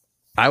assessment.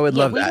 I would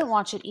love that. We didn't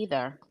watch it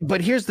either.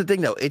 But here's the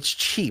thing, though. It's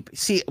cheap.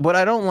 See, what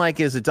I don't like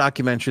is a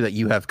documentary that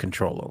you have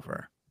control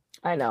over.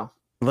 I know.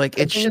 Like,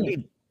 it should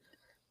be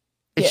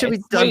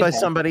done by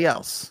somebody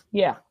else.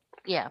 Yeah.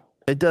 Yeah.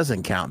 It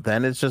doesn't count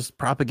then. It's just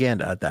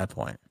propaganda at that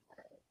point.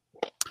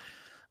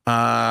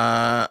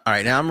 All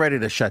right, now I'm ready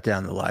to shut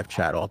down the live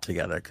chat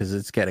altogether because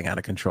it's getting out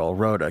of control.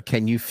 Rhoda,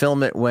 can you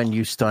film it when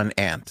you stun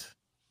Ant?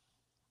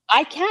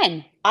 I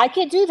can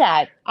do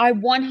that. I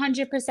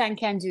 100%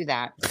 can do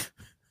that.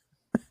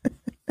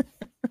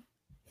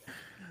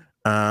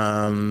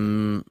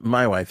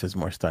 My wife is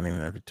more stunning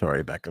than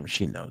Victoria Beckham.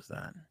 She knows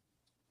that.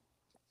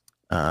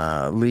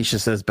 Leisha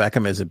says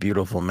Beckham is a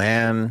beautiful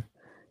man.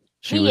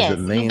 He is.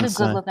 He's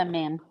a good-looking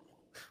man.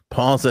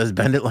 Paul says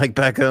bend it like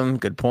Beckham.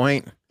 Good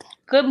point.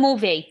 Good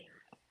movie.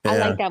 Yeah. I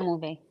like that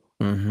movie.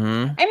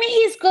 Mm-hmm. I mean,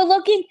 he's good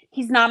looking.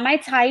 He's not my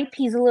type.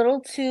 He's a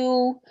little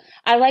too.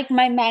 I like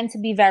my men to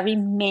be very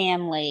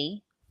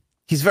manly.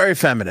 He's very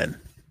feminine.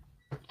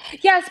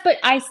 Yes, but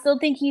I still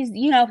think he's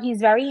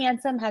very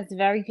handsome, has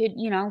very good,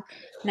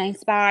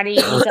 nice body.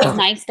 He does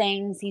nice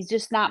things. He's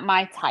just not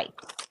my type.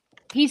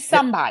 He's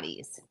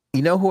somebody's.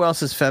 You know who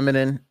else is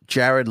feminine?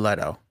 Jared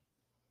Leto.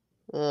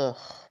 Ugh.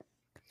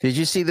 Did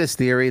you see this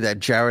theory that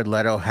Jared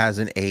Leto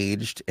hasn't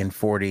aged in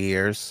 40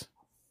 years?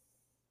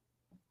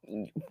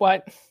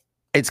 What?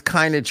 It's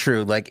kind of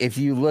true. Like if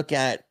you look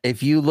at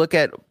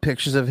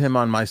pictures of him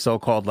on My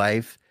So-Called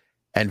Life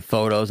and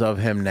photos of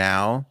him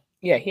now,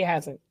 yeah, he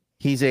hasn't.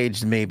 He's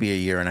aged maybe a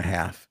year and a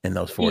half in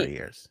those 40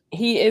 years.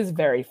 He is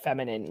very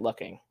feminine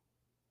looking.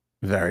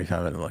 Very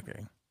feminine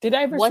looking. Did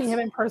I ever see him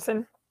in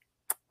person?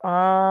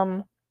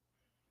 No,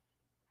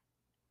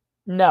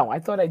 I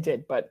thought I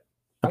did, but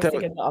I was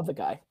thinking the other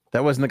guy.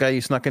 That wasn't the guy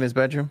you snuck in his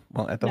bedroom?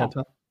 Well, at the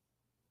hotel?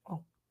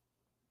 Oh.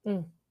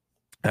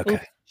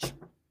 Okay.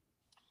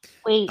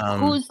 Wait,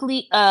 who's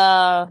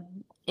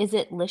is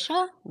it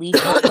Lisha?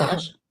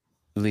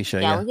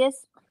 Lisha, yeah.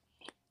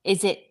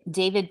 Is it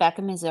David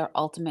Beckham is her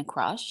ultimate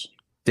crush?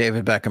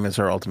 David Beckham is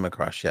her ultimate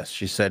crush, yes.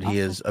 She said he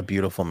is a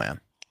beautiful man.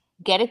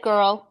 Get it,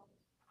 girl.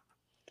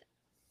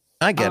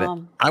 I get it.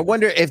 I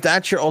wonder if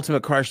that's your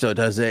ultimate crush, though.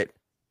 Does it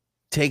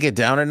take it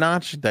down a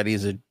notch that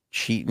he's a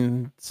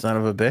cheating son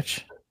of a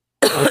bitch?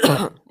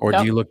 Or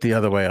do you look the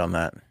other way on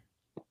that?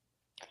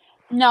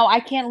 No,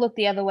 I can't look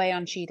the other way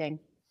on cheating.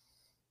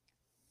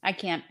 I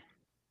can't.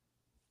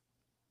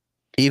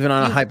 Even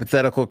on a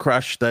hypothetical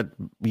crush that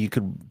you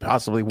could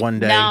possibly one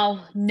day.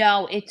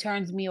 No, it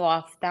turns me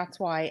off. That's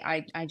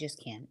why I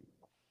just can't.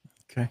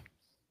 Okay.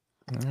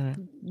 All right.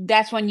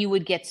 That's when you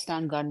would get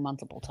stun gun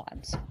multiple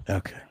times.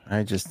 Okay.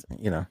 I just,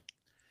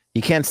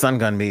 you can't stun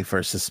gun me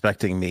for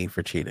suspecting me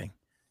for cheating.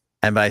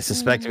 And by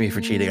suspecting me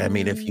for cheating, I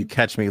mean if you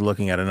catch me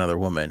looking at another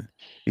woman.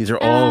 These are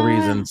all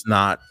reasons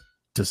not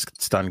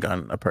just stun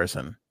gun a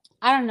person.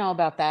 I don't know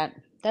about that.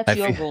 That's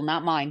your rule,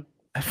 not mine.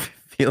 I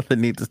feel the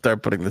need to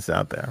start putting this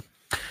out there.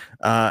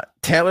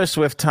 Taylor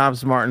Swift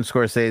tops Martin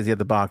Scorsese at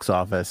the box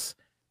office.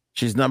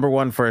 She's number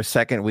one for a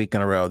second week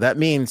in a row. That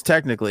means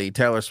technically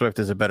Taylor Swift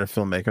is a better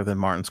filmmaker than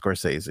Martin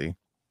Scorsese.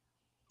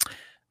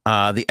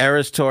 The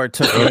Eras Tour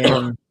took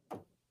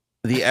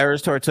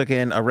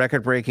in a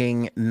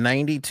record-breaking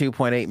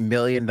 $92.8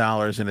 million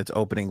in its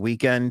opening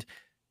weekend.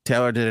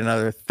 Taylor did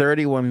another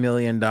 $31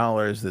 million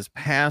this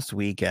past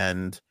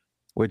weekend,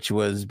 which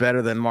was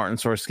better than Martin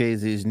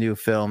Scorsese's new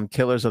film,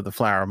 Killers of the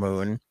Flower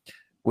Moon,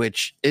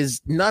 which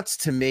is nuts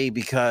to me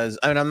because,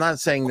 I mean, I'm not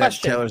saying that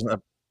Taylor's not...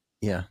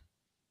 Yeah.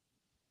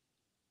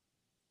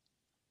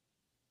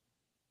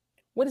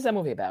 What is that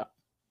movie about?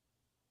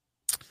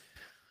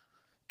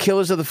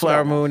 Killers of the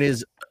Flower Moon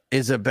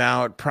is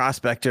about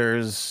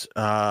prospectors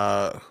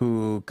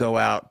who go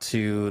out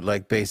to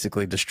like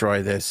basically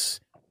destroy this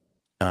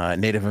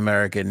Native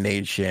American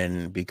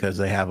nation because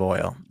they have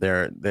oil.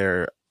 Their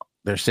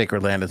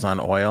sacred land is on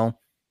oil,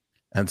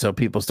 and so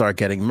people start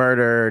getting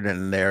murdered,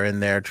 and they're in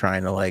there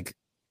trying to like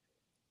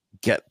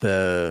get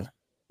the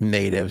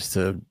natives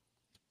to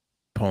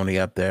pony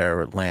up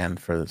their land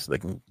for this. So they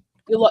can.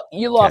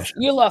 You lost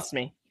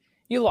me.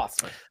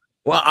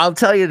 Well, I'll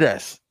tell you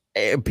this.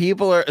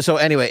 People are so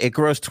anyway, it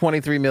grossed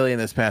 23 million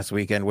this past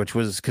weekend, which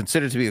was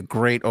considered to be a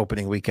great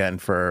opening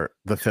weekend for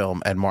the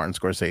film and Martin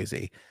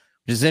Scorsese, which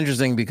is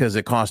interesting because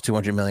it cost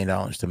 $200 million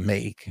to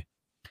make.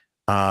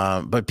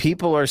 But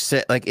people are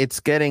like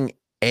it's getting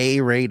A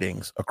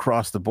ratings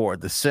across the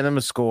board. The Cinema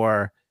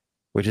Score,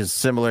 which is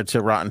similar to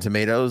Rotten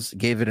Tomatoes,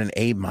 gave it an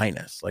A-.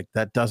 Like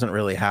that doesn't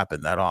really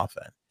happen that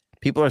often.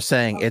 People are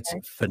saying it's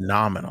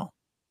phenomenal.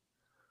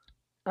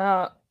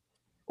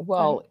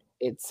 Well,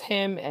 it's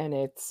him and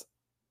it's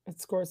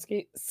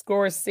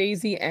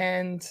Scorsese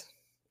and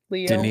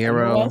Leo. De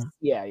Niro.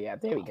 Yeah,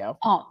 there we go.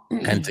 Oh,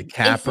 and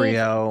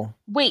DiCaprio.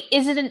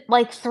 Is it in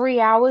like 3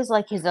 hours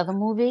like his other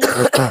movie?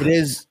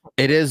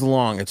 It is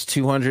long. It's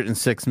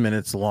 206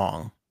 minutes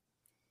long.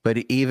 But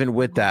even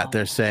with that,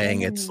 they're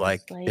saying it's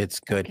like it's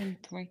good.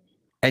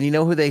 And you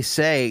know who they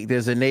say?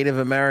 There's a Native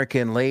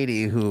American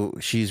lady who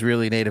she's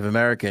really Native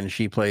American.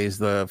 She plays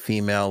the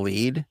female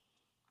lead.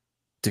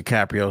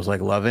 DiCaprio's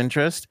like love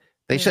interest.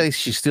 They say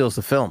she steals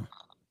the film.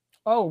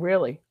 Oh,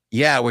 really?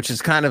 Yeah, which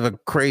is kind of a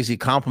crazy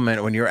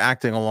compliment when you're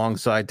acting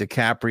alongside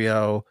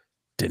DiCaprio,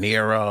 De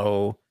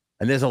Niro,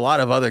 and there's a lot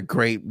of other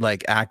great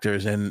like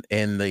actors in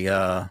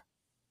the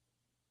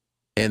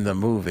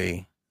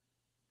movie.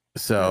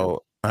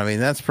 So I mean,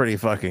 that's pretty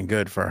fucking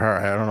good for her.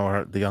 I don't know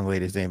what the young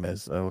lady's name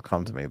is. It'll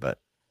come to me, but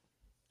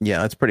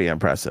yeah, that's pretty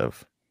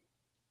impressive.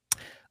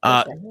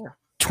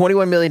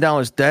 $21 million.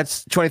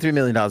 That's $23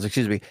 million.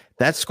 Excuse me.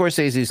 That's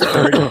Scorsese's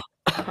third.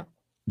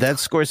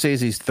 That's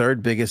Scorsese's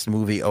third biggest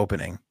movie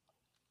opening.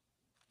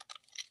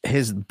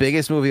 His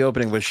biggest movie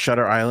opening was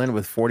Shutter Island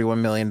with $41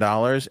 million,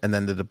 and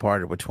then The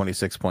Departed with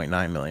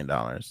 $26.9 million.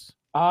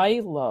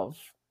 I love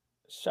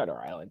Shutter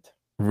Island.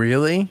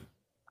 Really?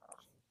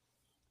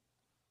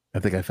 I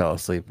think I fell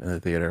asleep in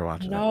the theater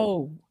watching it.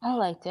 No. I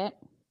liked it.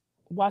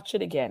 Watch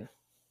it again.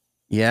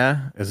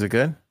 Yeah? Is it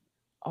good?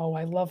 Oh,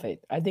 I love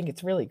it. I think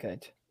it's really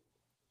good.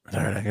 All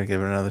right, I gotta give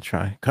it another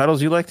try.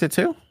 Cuddles, you liked it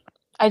too?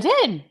 I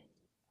did.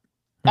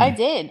 I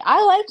did.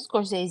 I like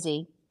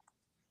Scorsese.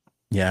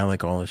 Yeah, I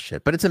like all this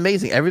shit. But it's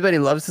amazing. Everybody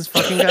loves this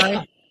fucking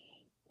guy.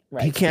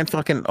 Right. He can't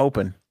fucking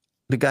open.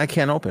 The guy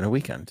can't open a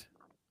weekend.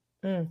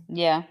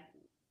 Yeah.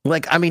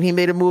 Like, I mean, he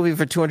made a movie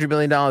for $200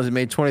 million and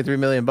made $23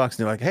 million bucks.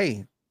 And they're like,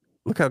 hey,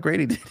 look how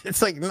great he did.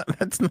 It's like,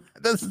 that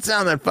doesn't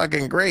sound that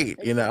fucking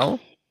great, you know?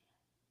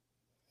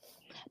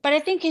 But I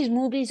think his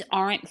movies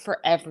aren't for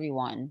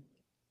everyone.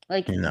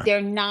 Like,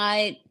 they're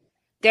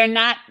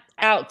not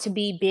out to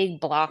be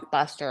big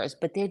blockbusters,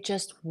 but they're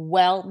just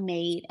well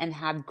made and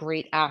have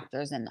great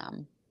actors in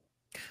them.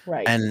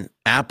 Right. And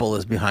Apple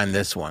is behind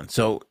this one.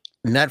 So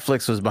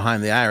Netflix was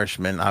behind The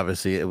Irishman.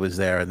 Obviously, it was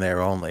there and there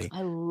only.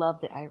 I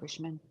love The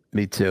Irishman.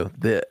 Me too.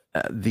 The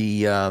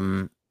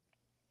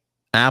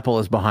Apple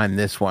is behind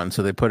this one,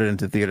 so they put it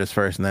into theaters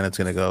first, and then it's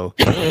going to go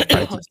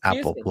to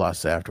Apple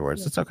Plus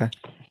afterwards. It's okay.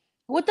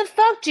 What the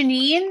fuck,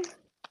 Janine?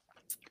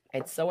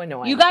 It's so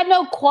annoying. You got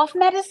no cough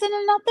medicine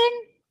or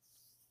nothing?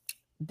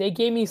 They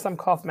gave me some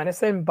cough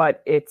medicine,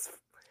 but the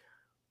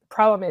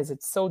problem is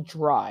it's so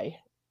dry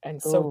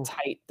and so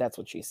tight. That's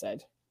what she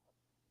said.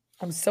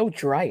 I'm so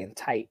dry and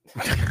tight.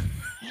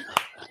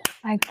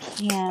 I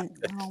can't.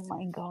 Oh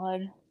my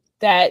God.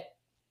 That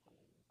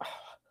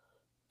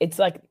it's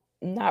like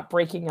not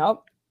breaking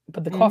up,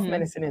 but the cough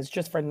medicine is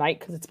just for night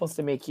because it's supposed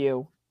to make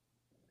you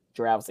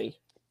drowsy.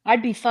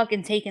 I'd be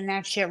fucking taking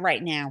that shit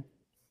right now.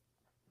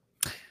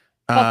 Fuck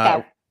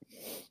that.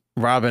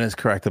 Robin is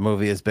correct. The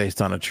movie is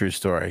based on a true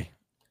story.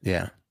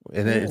 Yeah.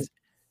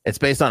 It's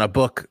based on a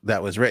book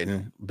that was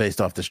written based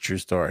off this true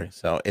story.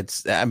 So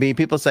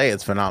people say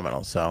it's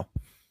phenomenal. So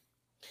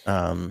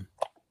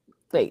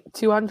wait,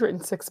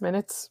 206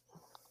 minutes.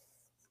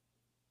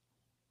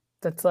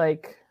 That's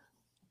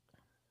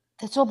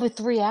over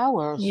 3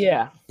 hours.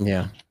 Yeah.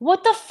 Yeah.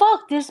 What the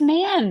fuck, this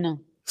man?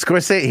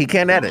 Scorsese, he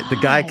can't edit. The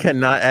guy Why?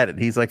 cannot edit.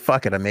 He's like,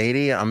 fuck it, I'm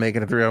 80. I'm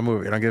making a 3-hour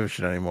movie. I don't give a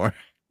shit anymore.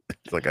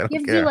 He's like, I You don't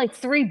have to care. do like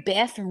 3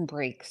 bathroom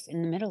breaks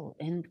in the middle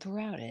and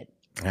throughout it.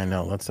 I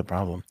know, that's the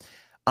problem.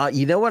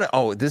 You know what?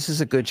 Oh, this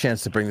is a good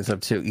chance to bring this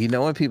up too. You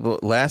know when people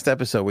last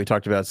episode we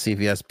talked about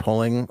CVS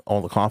pulling all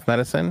the cough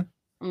medicine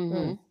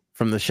Mm-hmm.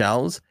 from the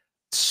shelves.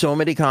 So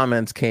many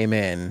comments came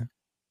in.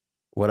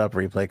 What up,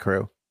 replay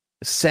crew?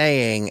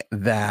 Saying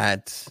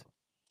that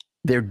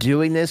they're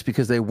doing this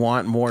because they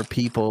want more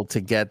people to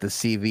get the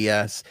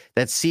CVS.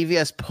 That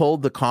CVS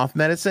pulled the cough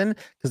medicine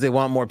because they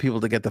want more people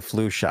to get the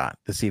flu shot,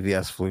 the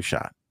CVS flu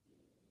shot.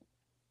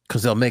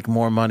 Because they'll make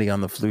more money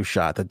on the flu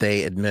shot that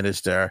they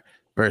administer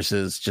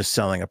versus just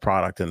selling a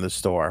product in the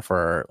store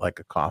for like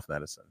a cough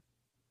medicine.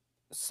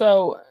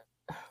 So,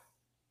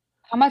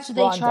 How much do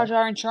they Rhonda. charge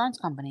our insurance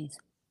companies?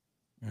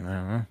 I don't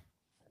know.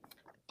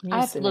 I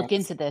have to look Mucinex.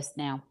 into this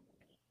now.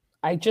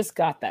 I just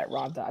got that,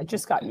 Rhonda. I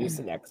just got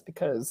Mucinex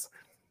because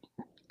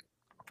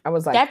I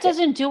was like, That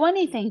doesn't do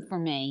anything for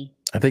me.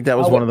 I think that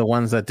was one of the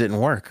ones that didn't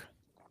work.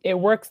 it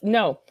works.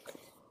 No,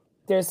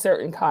 there's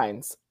certain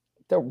kinds.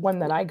 The one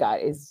that I got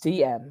is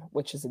DM,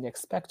 which is an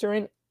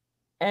expectorant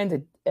and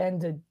a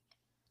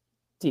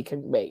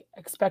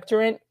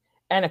expectorant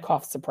and a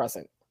cough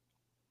suppressant.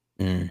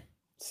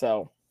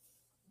 So,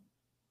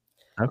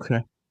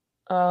 Okay.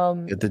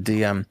 um, Get the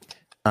DM.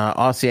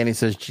 Oceani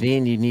says,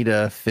 Janine, you need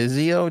a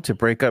physio to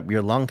break up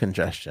your lung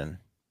congestion.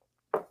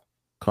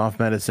 Cough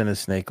medicine is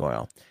snake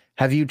oil.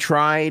 Have you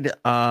tried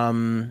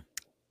I've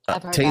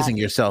heard tasing that.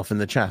 yourself in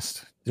the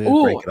chest to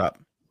Ooh. break it up?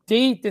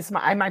 D,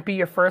 I might be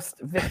your first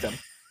victim.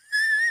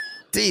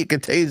 D, you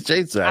could tase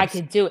Jason. I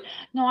could do it.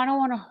 No, I don't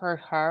want to hurt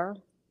her.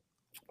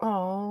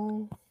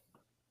 Oh,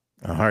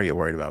 How are you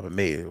worried about? But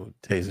me, it would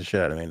tase the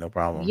shit out of me, no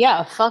problem.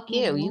 Yeah, fuck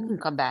you. You can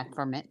come back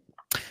from it.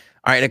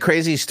 All right, a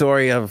crazy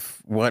story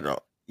of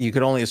what you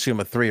could only assume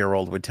a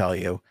 3-year-old would tell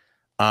you.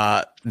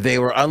 They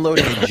were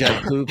unloading a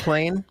JetBlue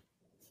plane.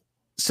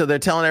 So they're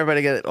telling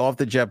everybody to get off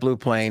the JetBlue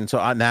plane.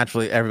 So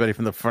naturally, everybody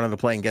from the front of the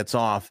plane gets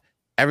off.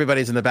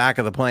 Everybody's in the back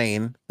of the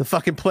plane. The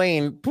fucking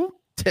plane boop,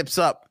 tips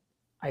up.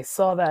 I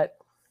saw that.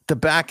 The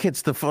back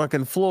hits the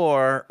fucking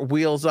floor,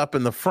 wheels up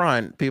in the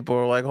front. People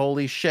are like,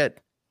 holy shit.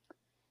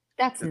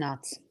 That's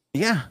nuts.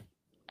 Yeah.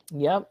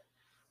 Yep.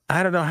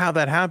 I don't know how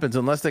that happens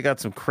unless they got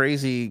some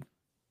crazy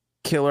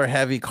killer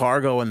heavy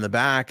cargo in the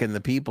back and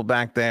the people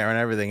back there and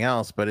everything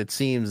else. But it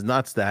seems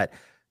nuts that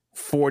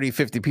 40,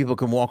 50 people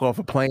can walk off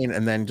a plane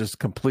and then just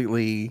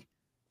completely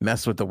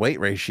mess with the weight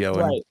ratio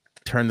and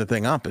turn the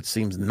thing up. It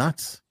seems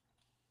nuts.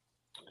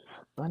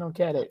 I don't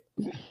get it.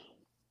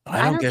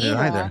 I don't get it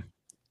either.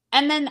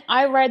 And then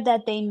I read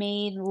that they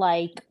made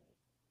like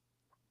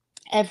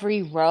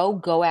every row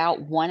go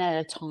out one at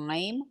a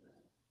time.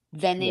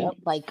 Then they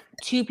like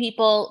 2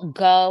 people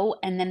go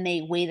and then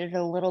they waited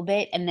a little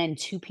bit and then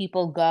 2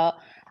 people go.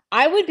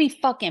 I would be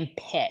fucking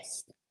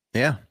pissed.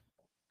 Yeah.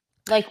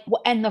 Like,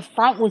 and the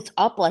front was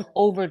up like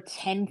over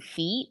 10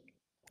 feet.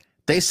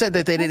 They said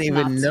that they didn't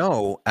even nuts.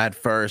 know at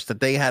first that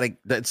they had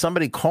that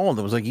somebody called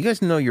and was like, you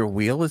guys know your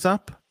wheel is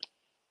up?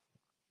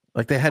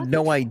 Like they had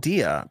no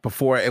idea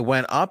before it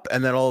went up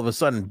and then all of a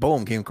sudden,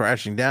 boom, came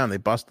crashing down. They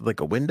busted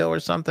like a window or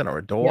something or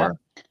a door.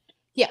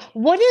 Yeah.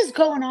 What is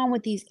going on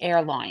with these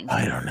airlines?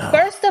 I don't know.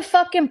 First the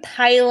fucking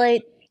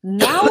pilot,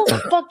 now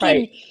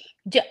fucking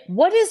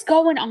what is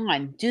going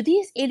on? Do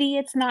these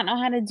idiots not know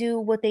how to do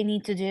what they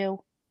need to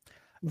do?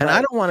 And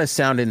I don't want to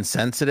sound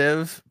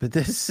insensitive, but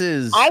this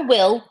is I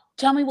will.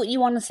 Tell me what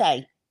you want to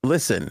say.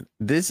 Listen,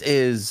 this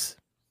is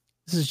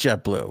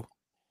JetBlue.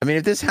 I mean,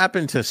 if this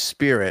happened to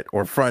Spirit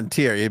or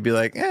Frontier, you'd be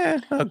like,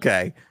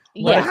 okay.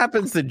 When it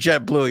happens to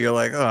JetBlue, you're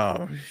like,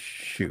 oh,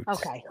 shoot.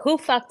 Okay, who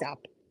fucked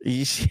up?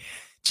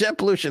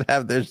 JetBlue should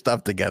have their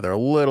stuff together a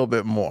little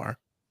bit more.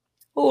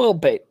 A little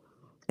bit.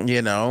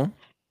 You know?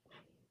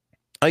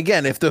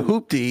 Again, if the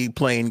Hoopty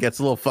plane gets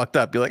a little fucked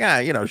up, you're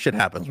like, shit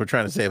happens. We're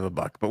trying to save a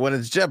buck. But when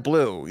it's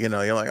JetBlue,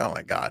 you're like, oh,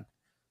 my God.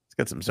 Let's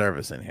get some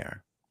service in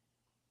here.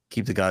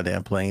 Keep the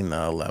goddamn plane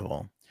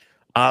level.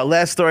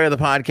 Last story of the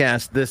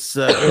podcast.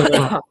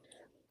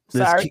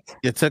 Sorry.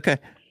 It's okay.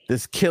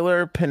 This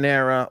killer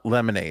Panera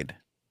lemonade.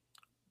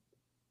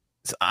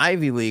 This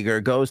Ivy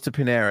Leaguer goes to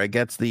Panera,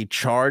 gets the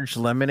charged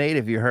lemonade.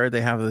 Have you heard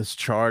they have this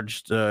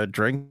charged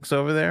drinks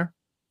over there?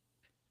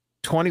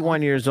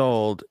 21 years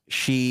old.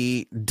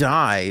 She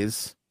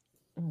dies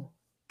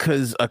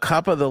because a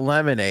cup of the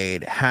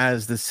lemonade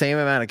has the same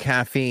amount of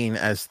caffeine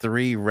as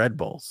 3 Red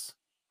Bulls.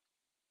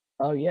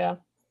 Oh, yeah.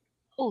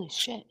 Holy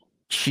shit.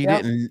 She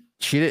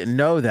didn't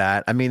know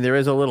that. I mean, there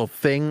is a little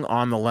thing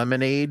on the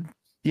lemonade,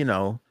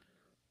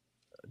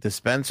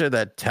 dispenser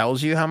that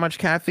tells you how much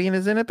caffeine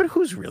is in it, but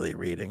who's really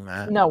reading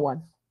that? No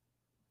one.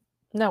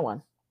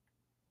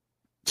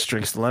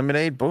 Drinks the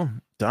lemonade,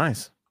 boom,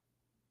 dies.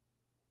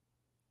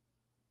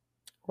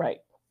 Right.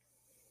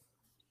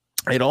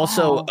 It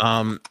also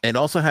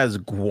has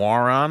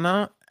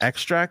guarana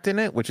extract in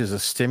it, which is a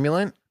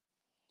stimulant.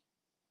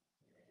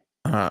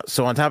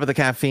 So on top of the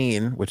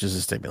caffeine, which is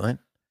a stimulant,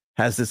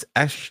 has this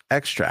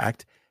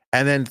extract,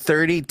 and then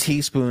 30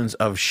 teaspoons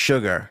of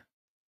sugar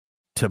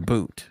to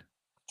boot.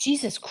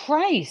 Jesus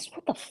Christ.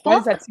 What the fuck? Why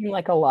does that seem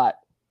like a lot?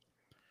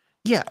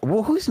 Yeah.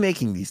 Well, who's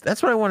making these?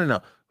 That's what I want to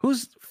know.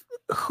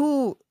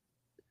 Who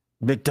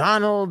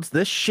McDonald's,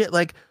 this shit,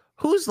 like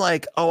who's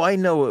like, oh, I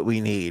know what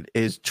we need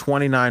is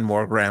 29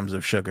 more grams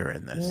of sugar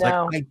in this.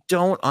 No. Like, I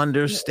don't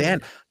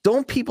understand.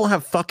 Don't people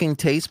have fucking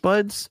taste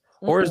buds?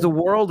 Or is the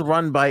world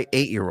run by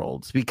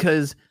 8-year-olds?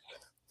 Because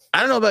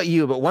I don't know about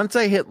you, but once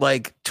I hit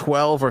like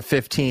 12 or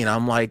 15,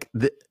 I'm like,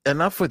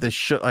 enough with this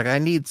shit. Like, I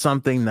need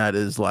something that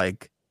is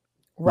like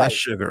less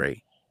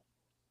sugary.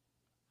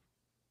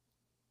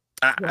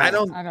 I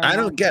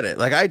don't get it.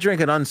 Like, I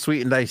drink an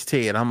unsweetened iced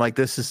tea, and I'm like,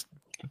 this is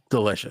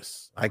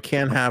delicious. I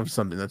can't have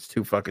something that's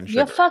too fucking sugary.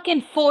 You're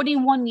fucking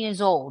 41 years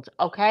old,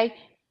 okay?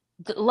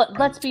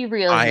 Let's be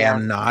real I here.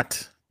 am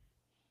not.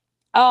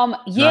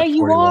 Yeah,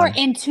 you are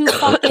in 2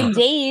 fucking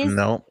days.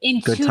 No. In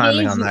Good 2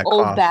 timing days, on you that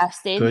old cough.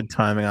 bastard. Good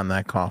timing on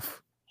that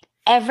cough.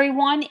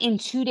 Everyone, in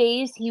 2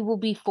 days, he will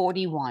be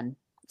 41.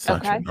 It's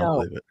not true. Don't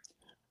believe it.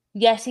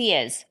 Yes, he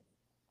is.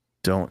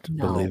 Don't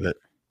believe it.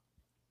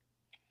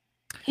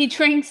 He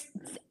drinks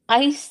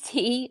iced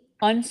tea,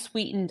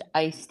 unsweetened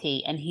iced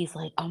tea, and he's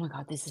like, oh my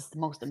God, this is the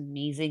most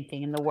amazing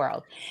thing in the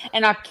world.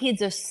 And our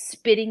kids are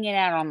spitting it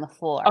out on the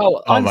floor.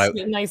 Oh,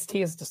 unsweetened iced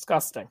tea is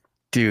disgusting.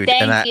 Dude,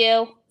 Thank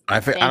you. I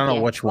don't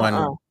know which one. I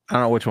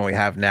don't know which one we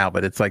have now,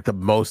 but it's like the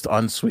most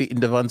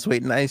unsweetened of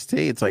unsweetened iced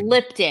tea. It's like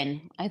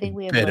Lipton. I think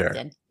we have bitter.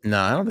 Lipton.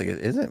 No, I don't think it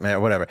is. It,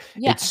 man, whatever.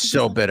 Yeah, it's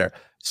so bitter.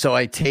 So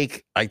I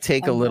take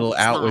a little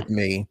out with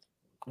me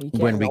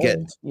when we get.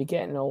 You're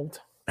getting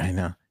old. I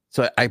know.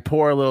 So I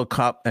pour a little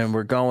cup, and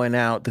we're going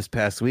out this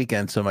past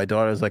weekend. So my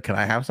daughter's like, "Can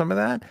I have some of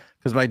that?"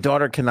 Because my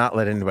daughter cannot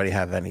let anybody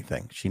have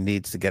anything. She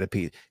needs to get a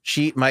piece.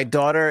 My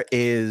daughter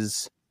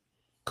is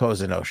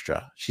Cosa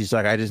Nostra. She's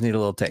like, I just need a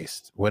little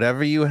taste.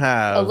 Whatever you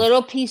have. A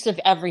little piece of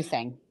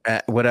everything.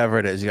 Whatever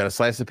it is. You got a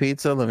slice of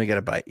pizza? Let me get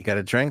a bite. You got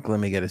a drink?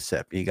 Let me get a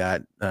sip. You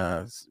got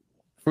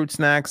fruit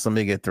snacks? Let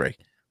me get 3.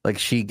 Like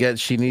she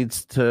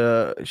needs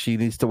to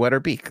wet her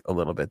beak a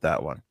little bit,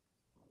 that one.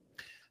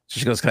 So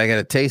she goes, can I get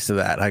a taste of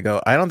that? I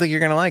go, I don't think you're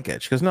going to like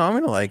it. She goes, no, I'm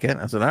going to like it.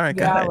 I said, all right,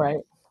 go ahead. Right.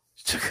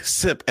 She took a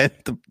sip, and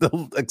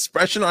the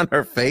expression on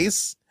her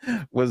face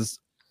was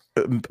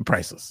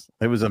priceless.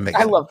 It was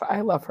amazing. I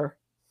love her.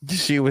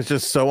 She was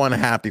just so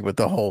unhappy with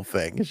the whole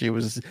thing.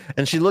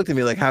 And she looked at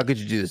me like, how could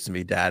you do this to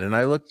me, Dad? And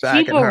I looked back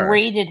at her. She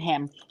berated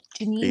him.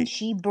 Janine,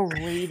 she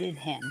berated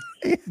him.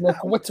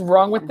 Look, what's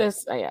wrong with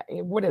this?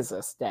 What is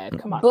this, Dad?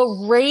 Come on.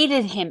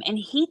 Berated him. And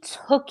he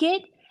took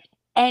it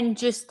and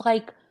just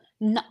like,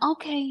 no,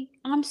 okay,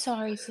 I'm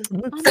sorry.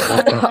 I'm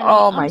sorry,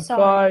 oh my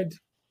God.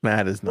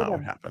 That is not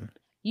what happened.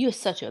 You're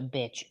such a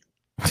bitch.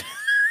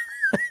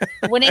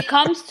 When it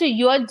comes to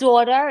your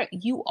daughter,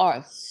 you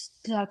are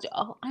such.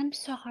 Oh, I'm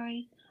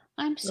sorry.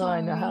 I'm sorry.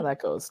 I know how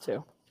that goes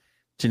too.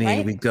 Janine,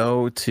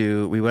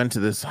 right? we went to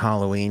this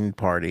Halloween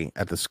party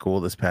at the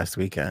school this past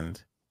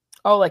weekend.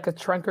 Oh, like a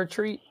trunk or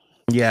treat?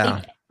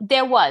 Yeah.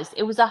 It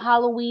was a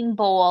Halloween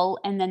bowl,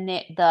 and then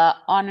the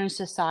Honor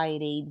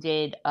Society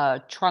did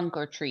a trunk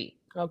or treat.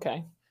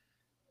 Okay.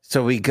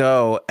 So we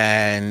go,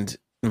 and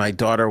my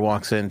daughter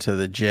walks into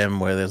the gym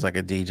where there's like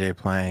a DJ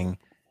playing,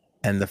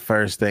 and the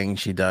first thing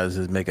she does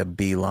is make a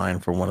beeline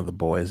for one of the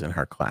boys in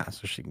her class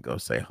so she can go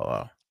say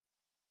hello.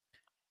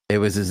 It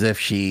was as if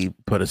she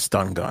put a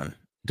stun gun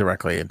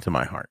directly into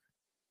my heart.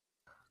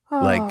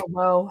 Oh,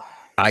 well.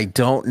 I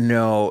don't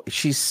know.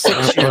 She's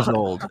 6 years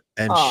old,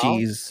 and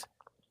she's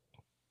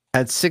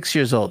at 6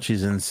 years old.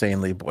 She's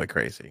insanely boy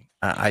crazy.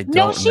 I don't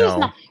know. No, she's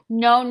not.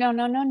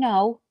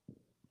 No.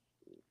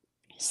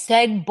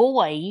 Said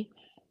boy,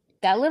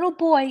 that little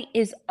boy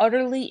is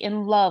utterly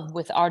in love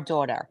with our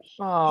daughter.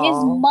 Aww.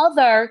 His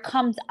mother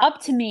comes up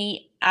to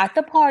me at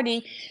the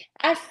party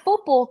at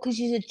football because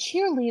she's a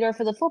cheerleader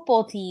for the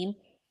football team.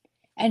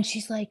 And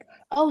she's like,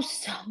 oh,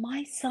 so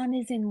my son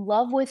is in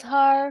love with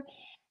her.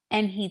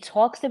 And he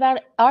talks about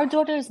it. Our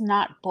daughter is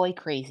not boy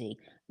crazy.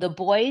 The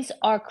boys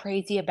are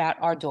crazy about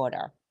our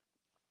daughter.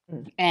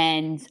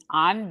 And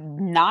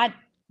I'm not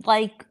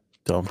like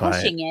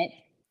pushing it.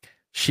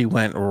 She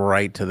went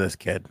right to this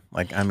kid.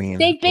 Like, I mean,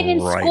 they've been in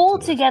school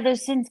together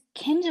since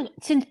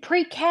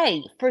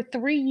pre-K for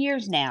 3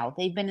 years now.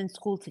 They've been in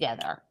school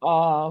together.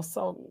 Oh,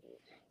 so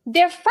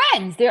they're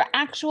friends. They're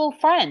actual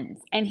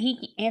friends. And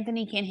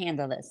Anthony can't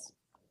handle this.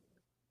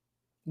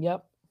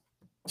 Yep.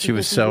 She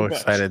was so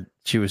excited.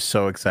 She was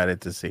so excited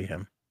to see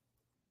him.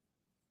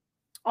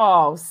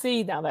 Oh,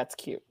 see, now that's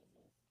cute.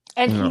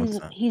 And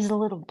he's a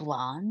little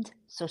blonde.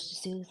 So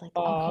she was like,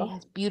 oh, he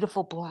has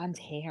beautiful blonde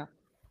hair.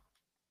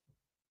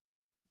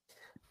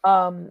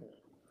 I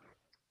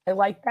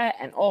like that.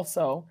 And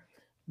also,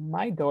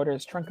 my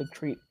daughter's trunk or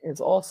treat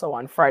is also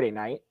on Friday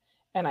night.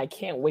 And I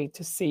can't wait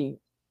to see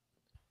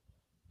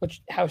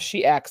how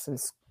she acts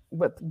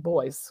with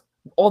boys.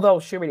 Although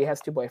she already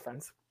has 2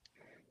 boyfriends.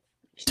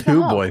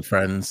 Two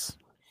boyfriends.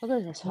 Look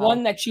at this.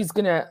 One that she's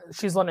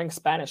learning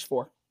Spanish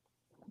for.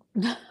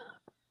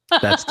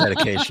 That's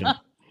dedication.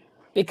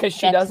 Because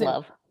he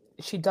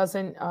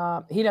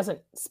doesn't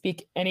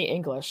speak any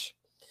English.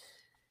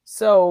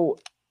 So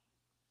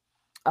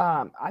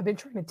I've been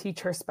trying to teach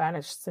her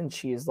Spanish since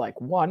she's like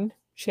 1.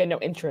 She had no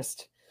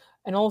interest,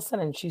 and all of a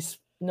sudden she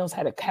knows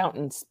how to count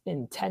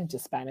in 10 to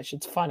Spanish.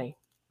 It's funny.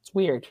 It's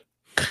weird.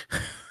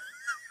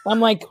 I'm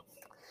like,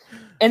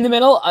 in the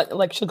middle,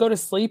 like she'll go to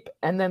sleep,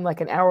 and then like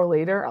an hour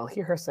later, I'll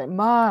hear her say,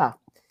 "Ma,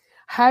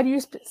 how do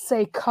you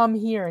say come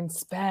here in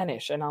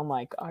Spanish?" And I'm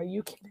like, "Are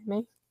you kidding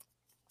me?"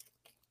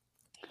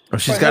 Well,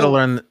 she's got to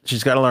learn.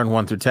 She's got to learn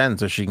 1 through 10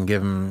 so she can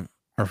give him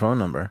her phone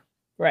number.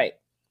 Right.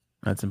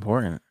 That's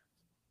important.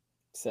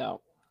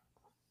 So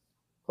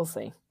we'll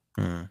see.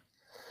 Hmm.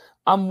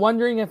 I'm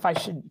wondering if I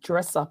should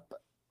dress up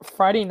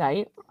Friday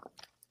night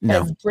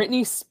as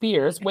Britney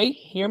Spears. Wait,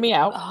 hear me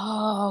out.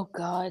 Oh,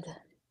 God.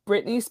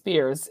 Britney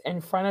Spears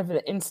in front of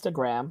the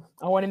Instagram.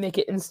 I want to make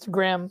an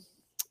Instagram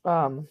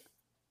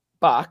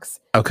box.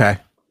 Okay.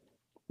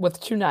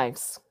 With 2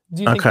 knives.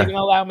 Do you think they're going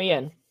to allow me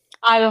in?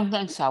 I don't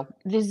think so.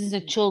 This is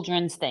a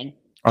children's thing.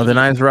 Are the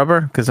knives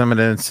rubber? Because I'm going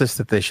to insist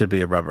that they should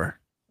be a rubber.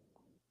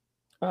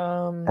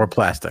 Or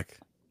plastic.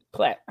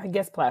 I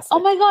guess plastic. Oh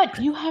my God,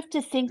 you have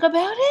to think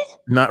about it?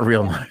 Not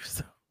real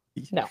knives.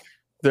 No.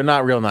 They're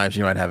not real knives.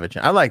 You might have it.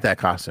 I like that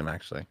costume,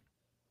 actually.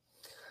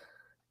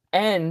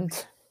 And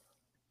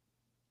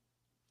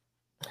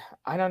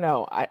I don't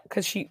know.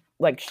 Because she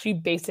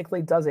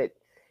basically does it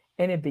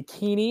in a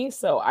bikini.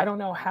 So I don't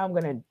know how I'm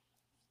going to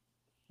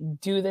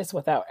do this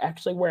without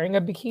actually wearing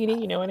a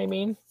bikini. You know what I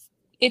mean?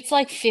 It's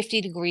like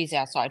 50 degrees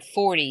outside,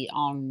 40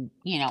 on,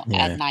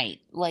 at night.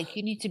 Like,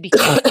 you need to be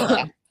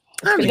careful.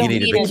 I don't think you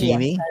need a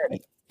bikini.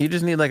 You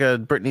just need like a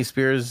Britney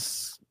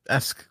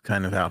Spears-esque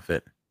kind of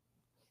outfit.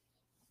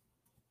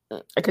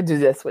 I could do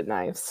this with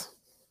knives.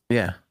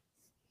 Yeah.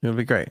 It'll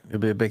be great. It'll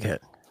be a big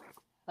hit.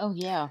 Oh,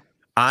 yeah.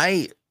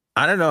 I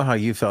don't know how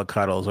you felt,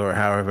 Cuddles, or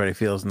how everybody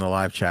feels in the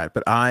live chat,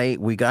 but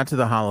we got to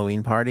the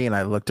Halloween party and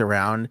I looked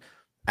around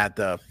at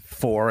the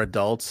 4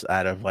 adults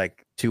out of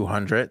like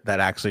 200 that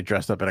actually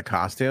dressed up in a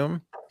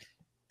costume.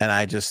 And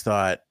I just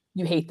thought,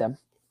 you hate them.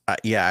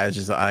 Yeah,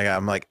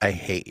 I'm like, I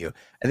hate you.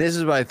 And this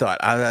is what I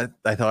thought.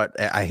 I thought,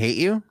 I hate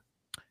you.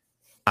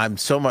 I'm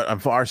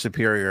far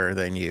superior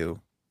than you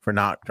for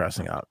not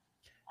dressing up.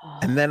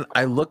 And then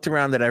I looked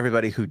around at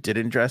everybody who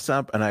didn't dress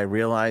up and I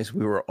realized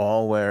we were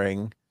all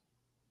wearing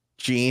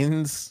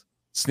jeans,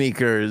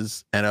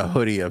 sneakers, and a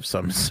hoodie of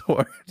some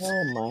sort.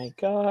 Oh my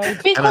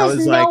God.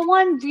 Because no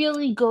one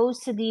really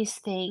goes to these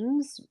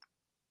things.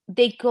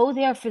 They go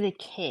there for the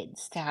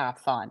kids to have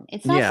fun.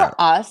 It's not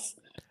for us.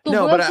 The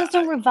world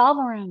doesn't revolve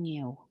around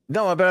you.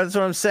 No, but that's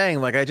what I'm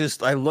saying. Like,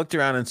 I looked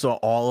around and saw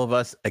all of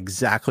us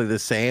exactly the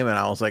same. And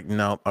I was like,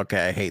 no,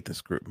 okay, I hate this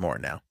group more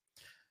now.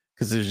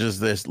 Because there's just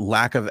this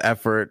lack of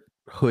effort,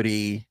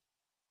 hoodie.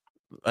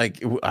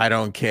 Like, I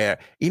don't care.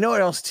 You know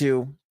what else,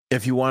 too?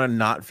 If you want to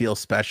not feel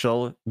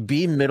special,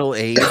 be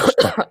middle-aged.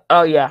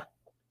 Oh, yeah.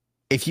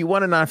 If you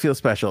want to not feel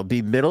special,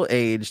 be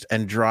middle-aged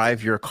and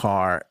drive your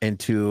car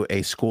into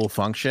a school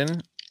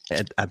function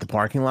at the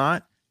parking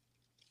lot.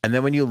 And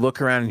then when you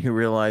look around and you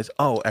realize,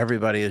 oh,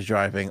 everybody is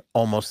driving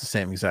almost the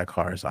same exact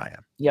car as I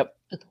am. Yep.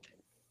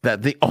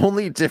 That the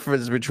only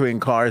difference between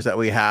cars that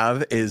we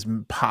have is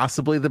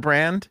possibly the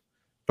brand.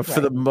 But for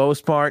the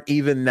most part,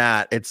 even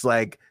that, it's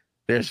like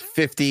there's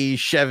 50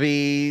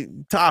 Chevy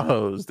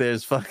Tahoes.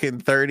 There's fucking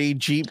 30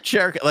 Jeep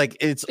Cherokee. Like,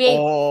 it's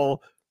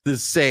all the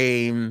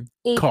same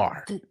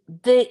car.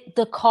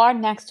 The car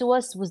next to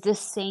us was the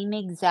same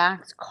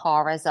exact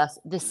car as us.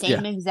 The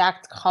same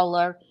exact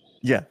color.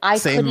 Yeah,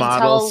 same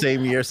model,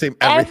 same year, same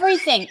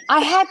everything.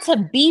 I had to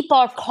beep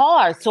our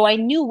car so I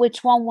knew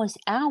which one was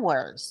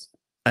ours.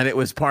 And it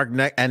was parked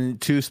and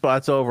 2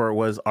 spots over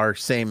was our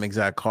same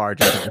exact car.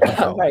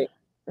 Right.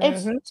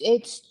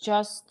 It's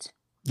just.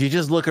 You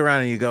just look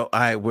around and you go,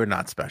 we're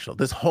not special.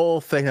 This whole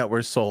thing that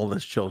we're sold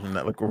as children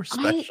that we're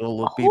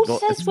special people.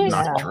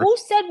 Who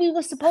said we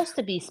were supposed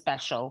to be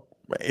special?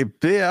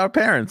 Our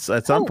parents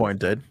at some point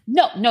did.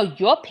 No,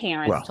 your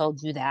parents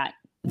told you that.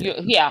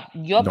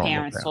 Your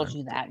parents told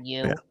you that.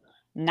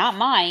 Not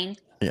mine.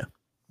 Yeah.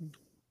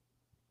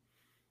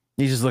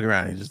 You just look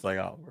around and you're just like,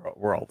 oh,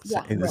 we're all the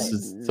same.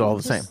 It's all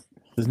the same.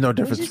 There's no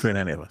difference between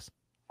any of us.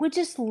 We're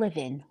just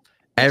living.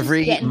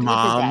 Every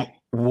mom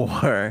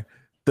wore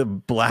the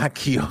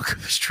black yoke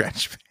of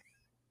stretch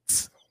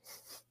pants.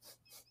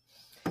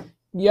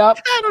 Yep.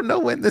 I don't know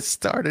when this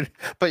started,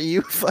 but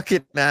you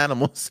fucking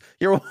animals.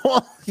 You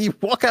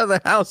walk out of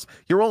the house,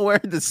 you're all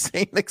wearing the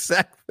same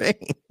exact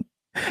thing.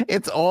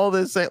 It's all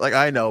the same. Like,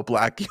 I know,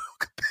 black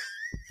yoke.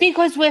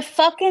 Because we're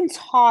fucking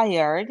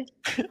tired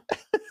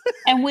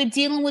and we're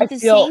dealing with the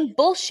same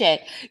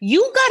bullshit.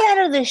 You got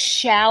out of the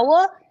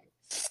shower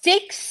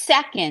 6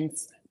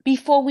 seconds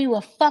before we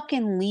were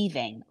fucking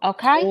leaving,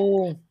 okay?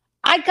 Ooh.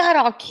 I got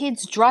our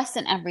kids dressed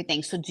and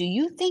everything. So do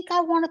you think I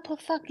want to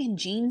put fucking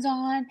jeans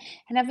on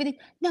and everything?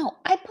 No,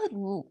 I put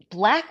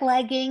black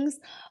leggings,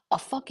 a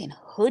fucking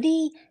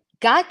hoodie,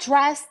 got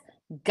dressed,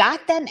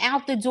 got them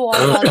out the door.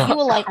 While you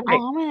were like,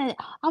 oh,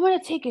 I'm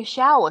gonna take a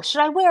shower.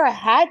 Should I wear a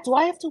hat? Do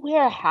I have to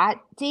wear a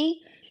hat,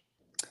 D?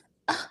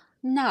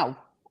 No.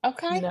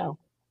 Okay. No.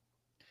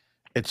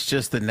 It's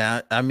just the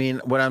now. I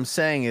mean, what I'm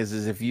saying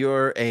is if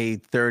you're a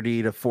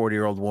 30 to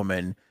 40-year-old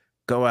woman,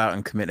 go out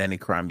and commit any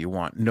crime you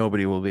want.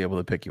 Nobody will be able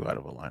to pick you out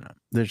of a lineup.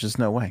 There's just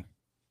no way.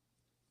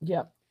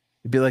 Yep.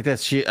 It'd be like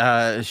this. She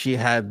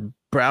had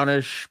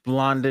brownish,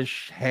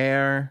 blondish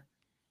hair.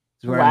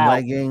 She's wearing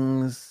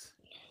leggings.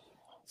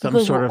 Some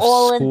Because sort we're of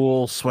all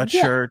school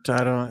sweatshirt.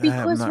 I'm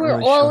because not we're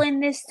really all sure. in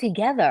this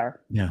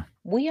together. Yeah.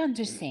 We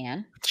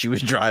understand. She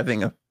was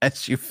driving a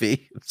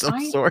SUV of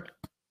some sort.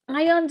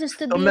 I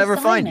understood They'll the never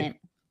assignment. find you.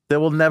 They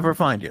will never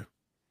find you.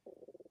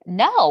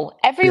 No,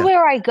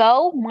 everywhere I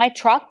go, my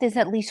truck, there's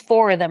at least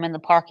 4 of them in the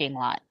parking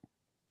lot.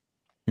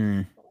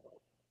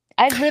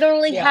 I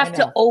literally have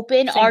to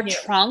open our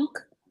trunk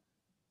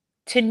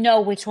to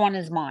know which one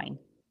is mine.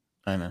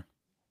 I know.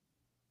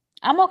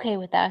 I'm okay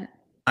with that.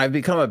 I've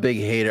become a big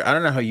hater. I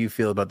don't know how you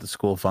feel about the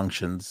school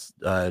functions,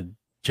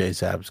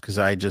 J-Sabs, because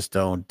I just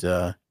don't.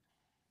 Oh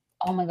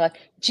my God.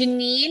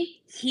 Janine,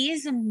 he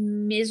is a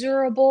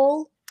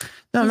miserable.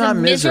 No, I'm not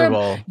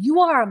miserable. You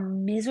are a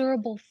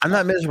miserable. I'm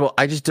not miserable.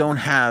 I just don't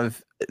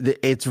have.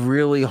 It's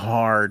really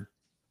hard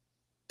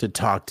to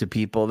talk to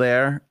people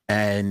there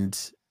and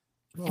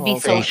to be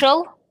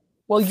social.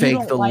 Well, you fake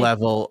don't the like...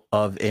 level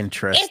of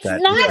interest. It's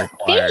not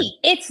fake.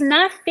 It's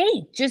not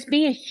fake. Just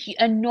be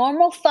a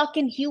normal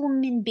fucking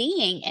human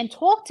being and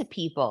talk to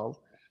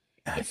people.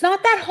 It's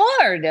not that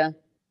hard.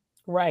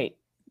 Right.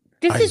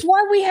 This is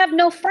why we have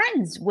no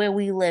friends where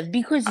we live,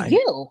 because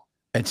you.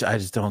 I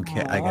just don't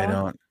care. Like I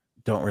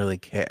don't really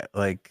care.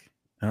 Like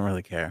I don't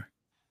really care.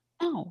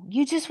 No,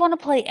 you just want to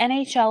play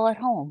NHL at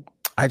home.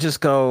 I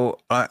just go.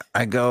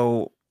 I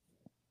go.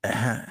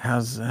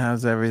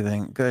 How's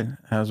everything? Good.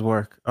 How's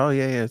work? Oh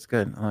yeah, it's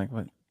good. I'm like,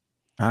 what?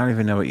 I don't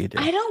even know what you do.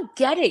 I don't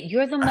get it.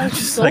 You're the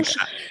most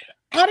social.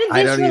 Out of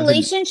this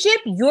relationship,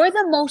 you're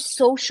the most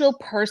social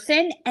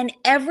person, and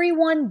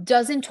everyone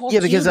doesn't talk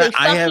to you. They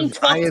fucking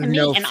talk to me,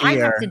 and I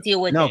have to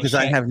deal with it. No, because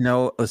I have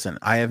no. Listen,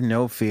 I have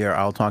no fear.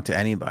 I'll talk to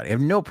anybody. I have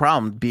no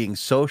problem being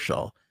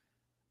social.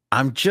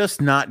 I'm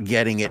just not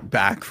getting it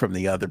back from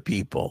the other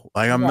people.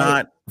 Like I'm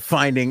not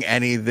finding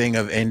anything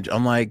of.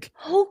 I'm like,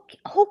 who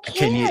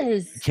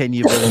cares? Can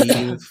you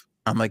believe?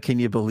 I'm like, can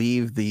you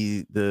believe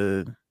the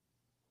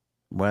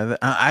weather?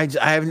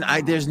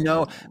 There's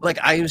no, like,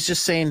 I was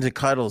just saying to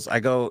Cuddles, I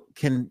go,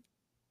 can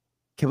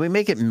we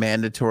make it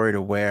mandatory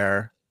to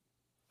wear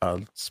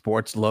a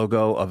sports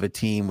logo of a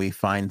team we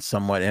find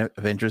somewhat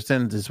of interest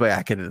in? This way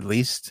I could at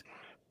least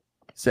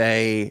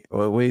say,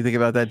 well, what do you think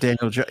about that,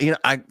 Daniel?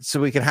 So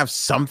we can have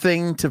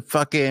something to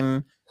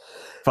fucking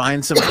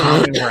find some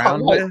common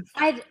ground with.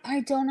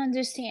 I don't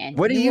understand.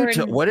 What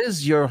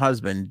does your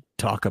husband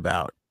talk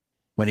about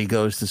when he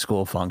goes to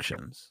school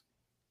functions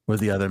with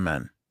the other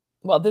men?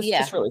 Well, this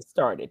just really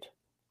started.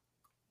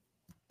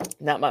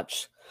 Not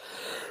much.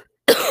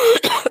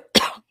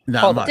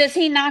 Not much. Does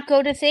he not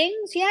go to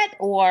things yet,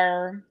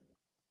 or?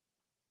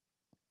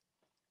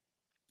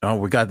 Oh,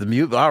 we got the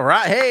mute. All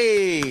right.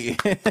 Hey.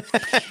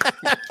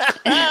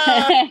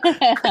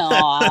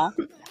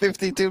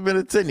 52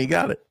 minutes in. You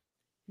got it.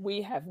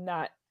 We have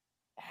not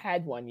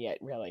had one yet,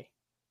 really.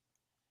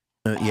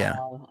 Yeah.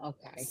 Oh,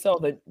 okay. So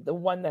the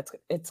one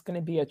it's going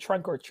to be a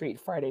trunk or treat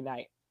Friday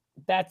night.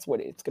 That's what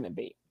it's going to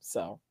be.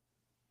 So.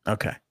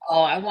 Okay.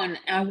 Oh, I want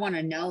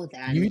to know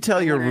that. You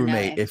tell your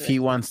roommate if he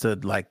wants to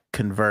like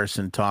converse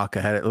and talk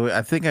ahead.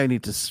 I think I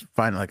need to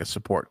find like a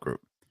support group.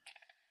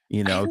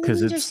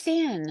 Because it's.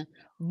 Understand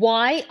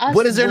why?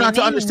 What is there not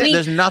to understand?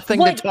 There's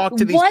nothing to talk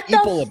to these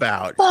people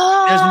about.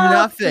 There's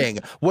nothing.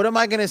 What am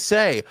I going to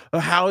say? Oh,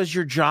 how is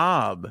your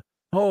job?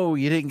 Oh,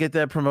 you didn't get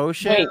that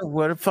promotion? Wait.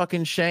 What a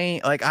fucking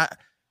shame! Like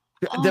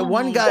the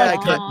one guy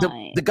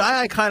the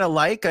guy I kind of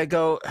like. I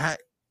go,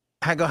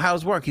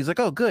 how's work? He's like,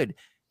 oh, good.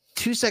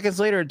 2 seconds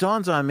later, it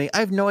dawns on me. I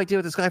have no idea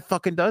what this guy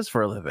fucking does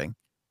for a living.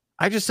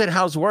 I just said,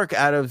 how's work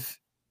out of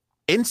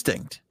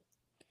instinct.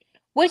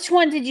 Which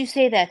one did you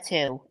say that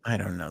to? I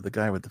don't know. The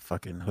guy with the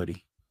fucking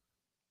hoodie.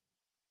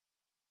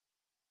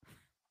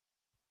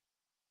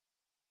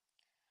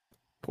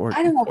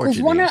 I don't know,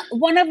 because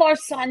one of our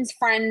son's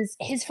friends,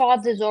 his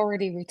father's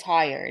already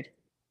retired.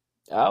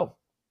 Oh.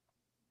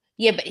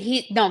 Yeah, but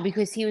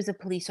because he was a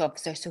police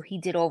officer, so he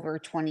did over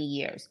 20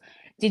 years.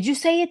 Did you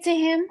say it to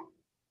him?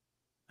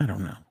 I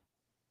don't know.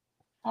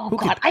 Oh,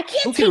 God, I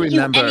can't take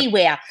you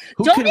anywhere.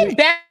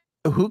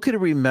 Who could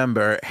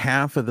remember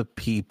half of the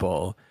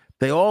people?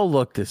 They all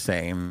look the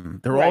same.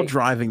 They're all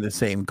driving the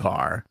same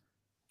car.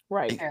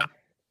 Right.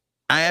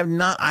 I have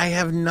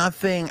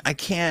nothing. I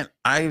can't.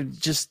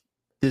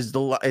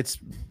 It's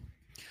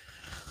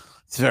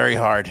very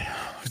hard.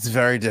 It's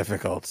very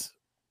difficult.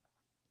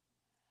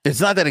 It's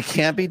not that it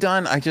can't be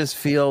done. I just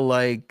feel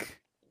like,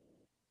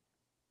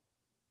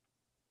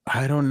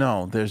 I don't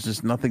know. There's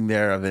just nothing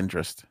there of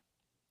interest.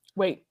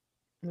 Wait,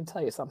 let me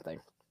tell you something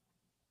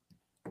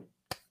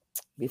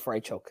before I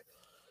choke. I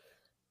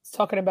was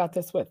talking about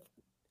this with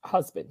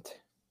husband.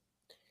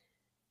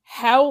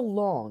 How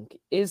long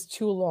is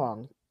too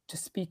long to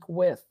speak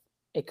with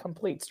a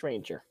complete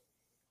stranger?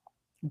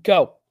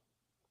 Go.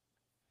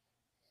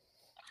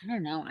 I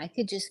don't know. I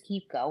could just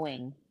keep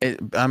going.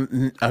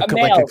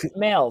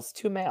 Males,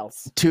 two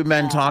males. Two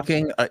men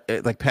talking,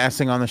 like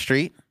passing on the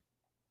street,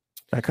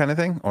 that kind of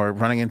thing, or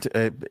running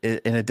into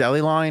in a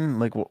deli line.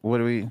 Like, what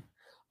do we?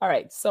 All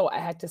right. So I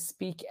had to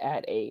speak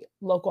at a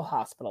local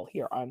hospital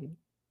here on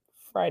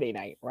Friday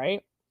night,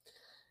 right?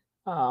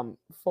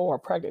 For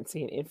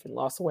Pregnancy and Infant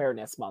Loss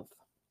Awareness Month.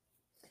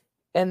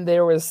 And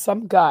there was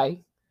some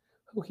guy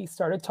who he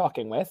started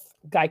talking with.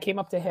 Guy came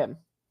up to him,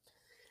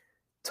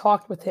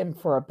 talked with him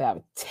for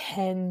about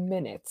 10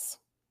 minutes.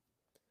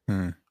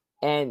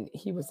 And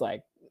he was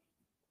like,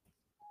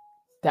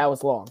 that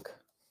was long.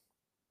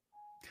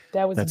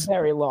 That's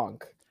very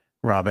long.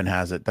 Robin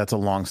has it. That's a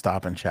long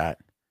stop and chat.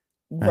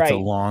 That's a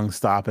long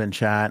stop and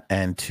chat,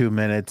 and 2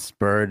 minutes.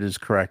 Bird is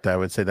correct. I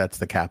would say that's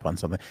the cap on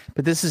something.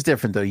 But this is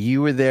different, though.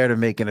 You were there to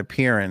make an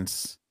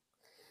appearance.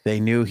 They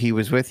knew he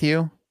was with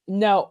you?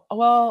 No.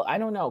 Well, I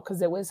don't know,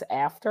 because it was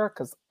after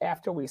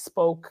we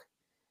spoke,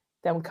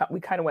 then we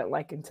kind of went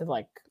like into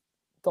like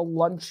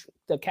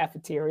the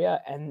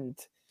cafeteria, and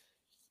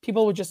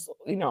people were just,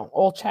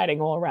 all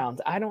chatting all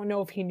around. I don't know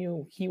if he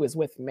knew he was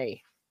with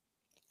me.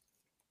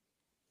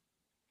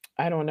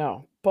 I don't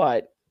know,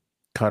 but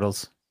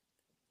Cuddles.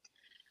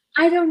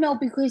 I don't know,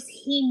 because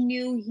he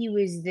knew he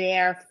was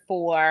there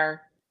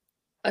for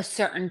a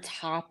certain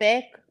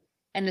topic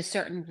and a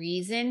certain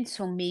reason.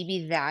 So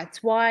maybe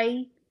that's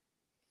why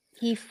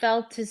he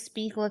felt to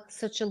speak like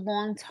such a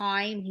long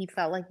time. He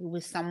felt like it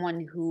was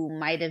someone who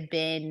might have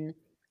been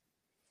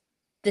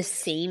the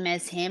same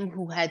as him,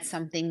 who had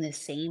something the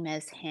same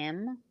as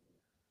him.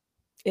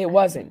 It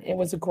wasn't. It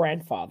was a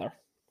grandfather.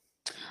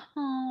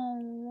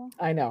 Oh.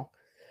 I know.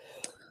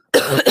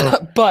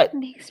 But It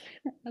makes me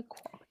want to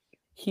cry.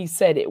 He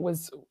said it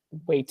was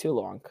way too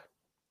long.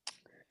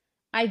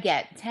 I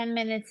get 10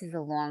 minutes is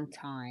a long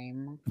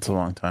time. It's a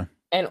long time.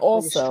 And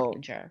also,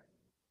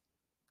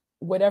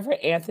 whatever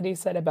Anthony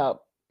said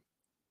about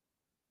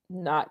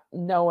not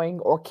knowing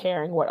or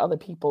caring what other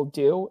people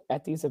do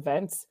at these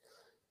events,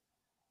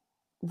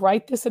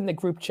 write this in the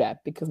group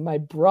chat, because my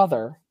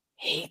brother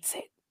hates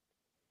it.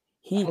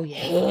 He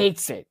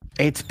hates it.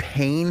 It's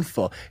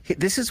painful.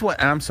 This is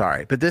what, I'm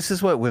sorry, but this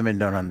is what women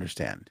don't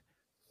understand.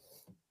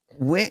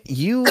 When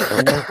you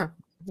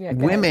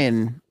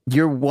women,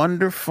 you're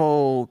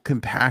wonderful,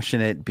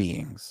 compassionate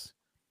beings,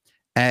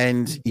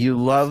 and you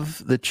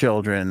love the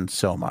children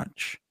so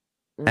much.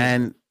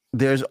 And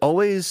there's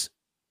always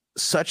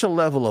such a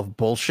level of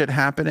bullshit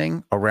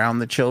happening around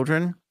the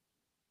children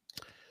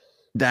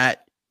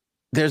that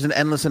there's an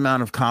endless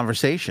amount of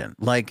conversation.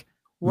 Like,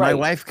 my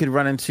wife could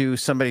run into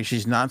somebody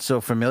she's not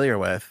so familiar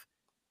with,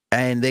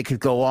 and they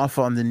could go off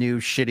on the new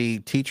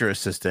shitty teacher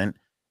assistant,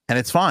 and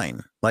it's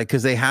fine. Like,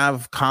 because they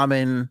have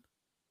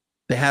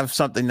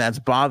something that's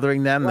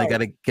bothering them. They got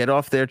to get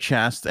off their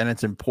chest, and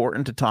it's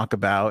important to talk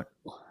about.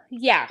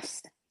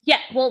 Yes. Yeah.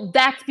 Well,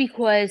 that's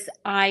because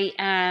I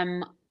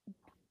am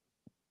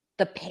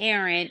the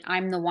parent.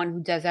 I'm the one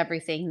who does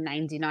everything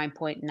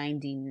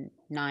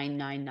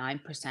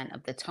 99.9999%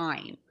 of the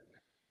time.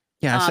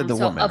 Yeah, I said the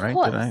woman, of right?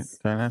 Course.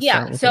 Did I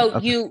yeah. So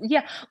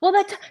well,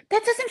 that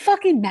doesn't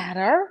fucking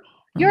matter.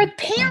 You're a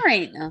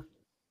parent. Well,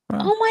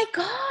 oh my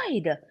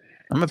God.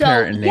 I'm a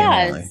parent in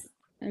name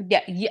only.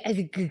 Yeah,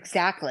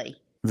 exactly.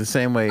 The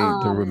same way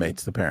the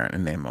roommate's the parent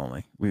in name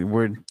only.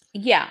 We're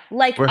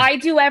I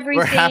do everything.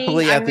 We're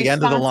happily at the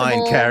end of the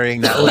line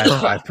carrying that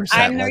last 5%.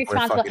 I'm the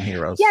responsible. We're fucking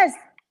heroes. Yes,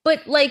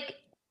 but like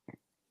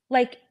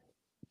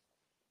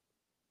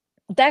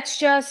that's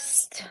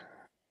just.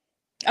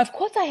 Of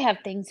course, I have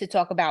things to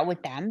talk about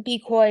with them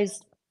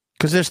because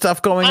there's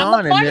stuff going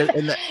on.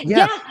 And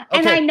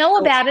I know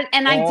about it,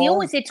 and I deal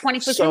with it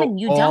 24/7.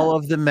 You don't. All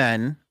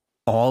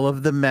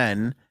of the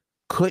men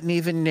couldn't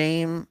even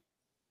name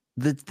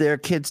their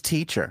kid's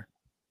teacher.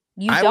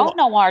 You don't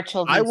know our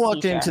children's teacher. I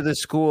walked teacher. into the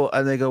school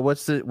and they go,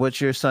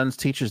 "What's your son's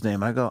teacher's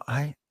name?" I go,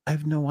 I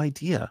have no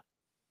idea.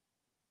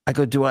 I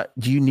go, do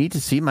you need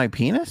to see my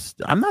penis?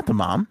 I'm not the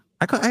mom.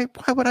 I go,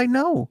 why would I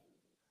know?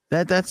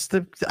 I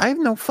have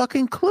no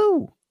fucking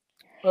clue.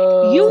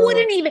 You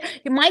wouldn't even,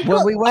 Michael.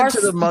 When we went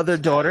to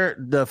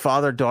the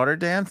father-daughter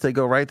dance, they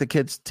go, write the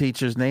kid's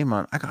teacher's name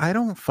on. I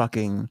don't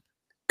fucking.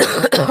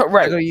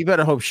 I go, you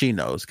better hope she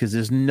knows, because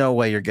there's no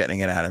way you're getting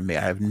it out of me.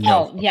 I have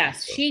no. Oh,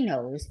 yes, she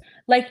knows.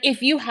 Like,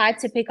 if you had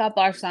to pick up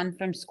our son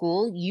from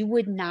school, you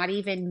would not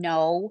even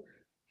know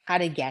how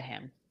to get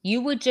him.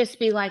 You would just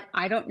be like,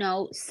 I don't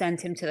know, send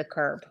him to the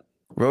curb.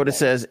 Rhoda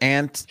says,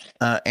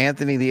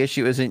 Anthony, the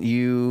issue isn't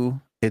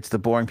you. It's the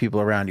boring people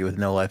around you with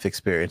no life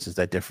experiences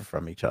that differ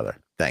from each other.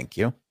 Thank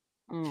you.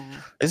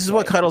 This is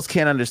what Cuddles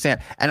can't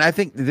understand. And I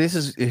think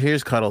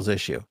here's Cuddles'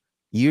 issue.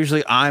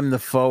 Usually I'm the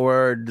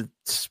forward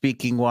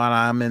speaking while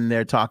I'm in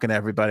there talking to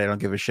everybody. I don't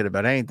give a shit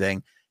about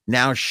anything.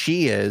 Now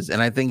she is,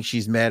 and I think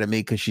she's mad at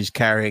me because she's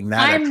carrying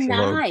that extra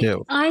load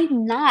too.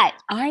 I'm not.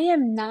 I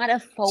am not a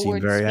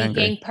forward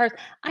speaking person.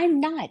 I'm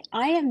not.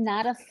 I am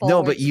not a forward.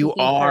 No, but you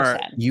are.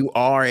 Person. You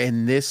are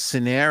in this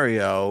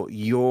scenario.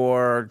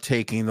 You're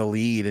taking the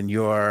lead, and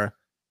you're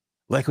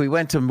like, we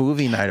went to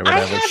movie night or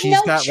whatever. She's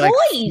got choice.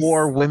 Like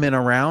 4 women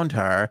around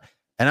her,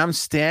 And I'm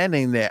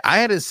standing there. I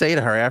had to say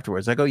to her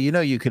afterwards, I go,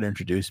 you can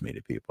introduce me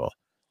to people.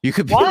 You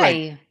could be Why?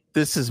 like,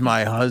 this is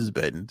my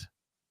husband.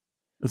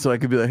 So I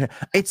could be like,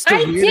 it's the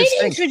I weirdest did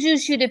thing.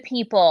 introduce you to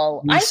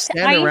people. We I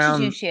stand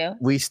around, introduced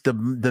you.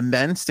 The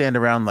men stand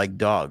around like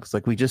dogs.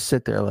 Like we just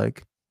sit there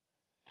like.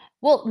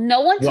 Well, no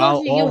one While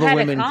told you all you the had to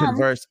women come.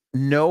 converse,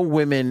 no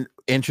women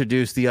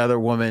introduce the other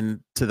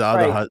woman to the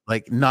other husband.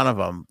 Like none of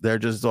them. They're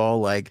just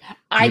all like,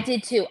 I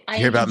did too. I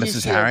hear about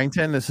introduced Mrs.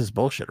 Harrington? This is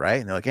bullshit, right?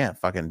 And they're like, yeah,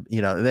 fucking,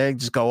 they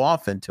just go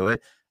off into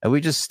it. And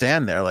we just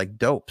stand there like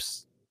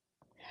dopes.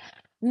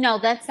 No,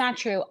 that's not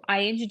true.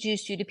 I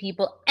introduced you to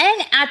people.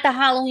 And at the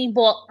Halloween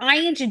ball,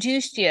 I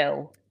introduced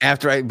you.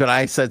 But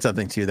I said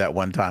something to you that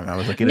one time. I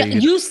was like,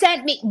 you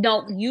sent me.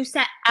 No, you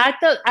sent at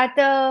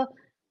the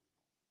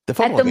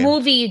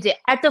movie you did.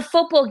 At the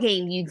football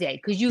game you did.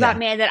 Because you got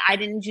mad that I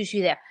didn't introduce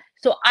you there.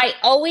 So I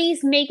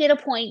always make it a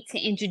point to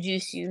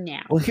introduce you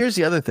now. Well, here's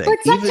the other thing. But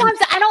sometimes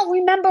I don't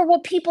remember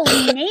what people's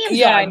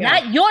names are.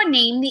 Not your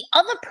name, the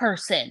other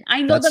person.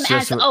 I know them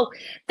as,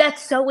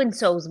 that's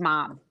so-and-so's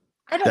mom.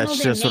 I don't know their name.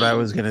 That's just what I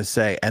was going to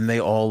say. And they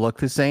all look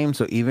the same.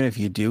 So even if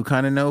you do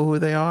kind of know who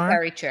they are.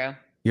 Very true.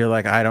 You're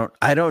like, I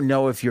don't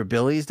know if you're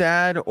Billy's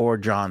dad or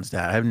John's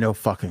dad. I have no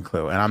fucking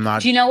clue. And I'm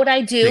not. Do you know what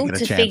I do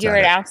to figure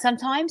it out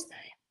sometimes?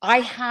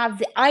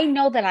 I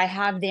know that I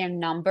have their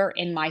number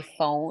in my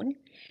phone.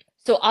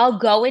 So I'll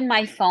go in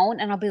my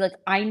phone and I'll be like,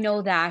 I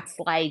know that's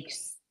like,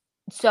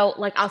 so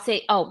like I'll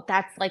say, oh,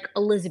 that's like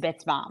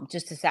Elizabeth's mom,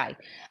 just to say.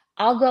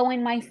 I'll go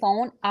in my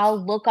phone, I'll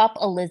look up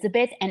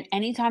Elizabeth, and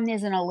anytime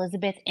there's an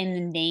Elizabeth in the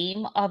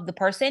name of the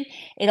person,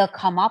 it'll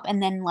come up,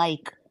 and then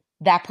like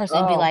that person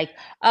will be like,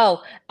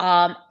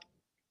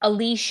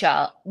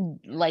 Alicia,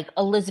 like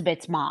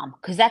Elizabeth's mom,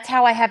 because that's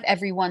how I have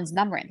everyone's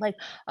number in. Like,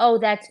 oh,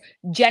 that's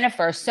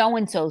Jennifer,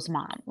 so-and-so's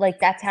mom. Like,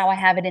 that's how I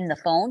have it in the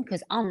phone,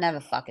 because I'll never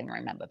fucking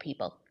remember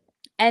people.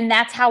 And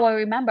that's how I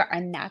remember,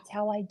 and that's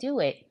how I do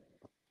it.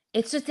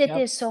 It's just that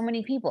there's so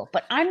many people.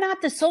 But I'm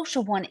not the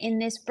social one in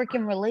this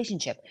freaking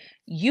relationship.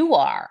 You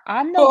are.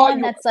 I'm the one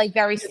that's like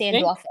very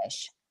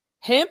standoffish.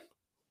 Him?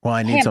 Well,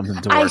 I need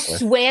something to work with. I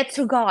swear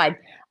to God.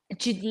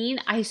 Janine,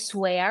 I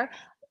swear,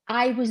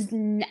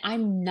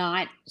 I'm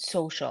not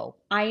social.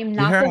 I am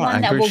not the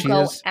one that will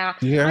go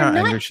out. You hear how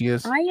angry she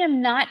is? I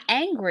am not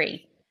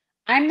angry.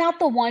 I'm not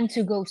the one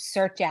to go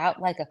search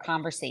out like a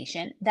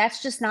conversation.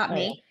 That's just not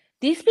me.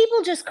 These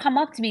people just come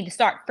up to me to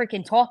start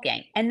freaking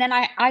talking, and then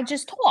I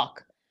just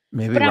talk.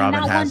 Maybe but Robin I'm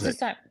not has one it. To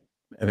start.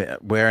 I mean,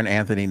 wear an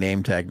Anthony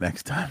name tag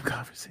next time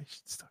conversation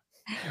starts.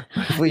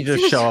 If we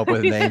just show up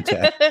with a name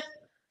tag,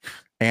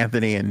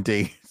 Anthony and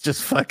D,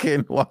 just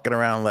fucking walking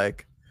around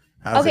like,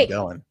 how's it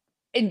going?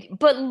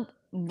 But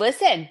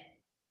listen,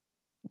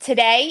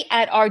 today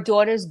at our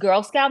daughter's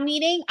Girl Scout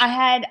meeting, I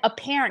had a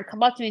parent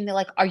come up to me and they're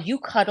like, "Are you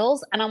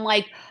Cuddles?" And I'm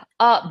like,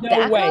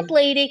 back up,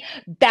 lady,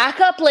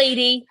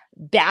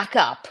 back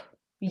up.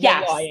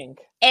 Yes. Lying.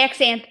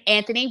 Ask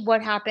Anthony,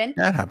 what happened?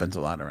 That happens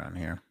a lot around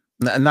here.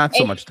 Not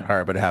so much to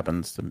her, but it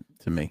happens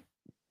to me.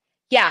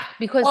 Yeah,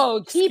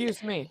 because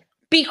excuse me.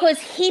 Because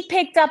he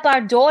picked up our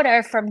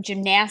daughter from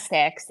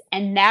gymnastics,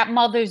 and that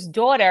mother's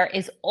daughter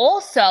is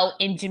also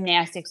in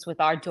gymnastics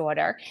with our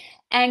daughter.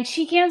 And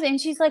she comes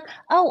and she's like,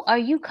 "Oh, are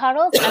you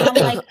Cuddles?" And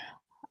I'm like,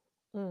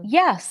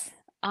 "Yes."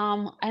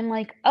 I'm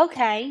like,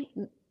 "Okay,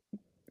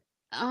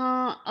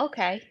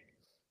 okay."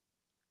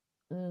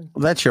 Well,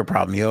 that's your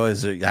problem. You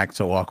always act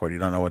so awkward. You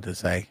don't know what to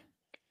say.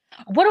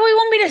 What do we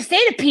want me to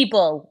say to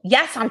people?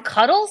 Yes, I'm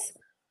Cuddles,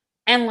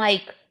 and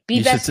like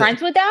be best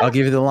friends with them. I'll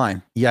give you the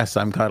line. Yes,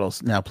 I'm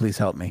Cuddles. Now, please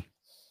help me.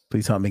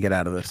 Please help me get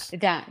out of this.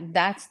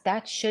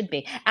 That should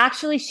be.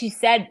 Actually, she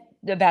said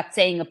about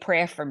saying a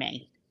prayer for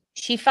me.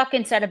 She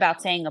fucking said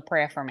about saying a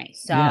prayer for me.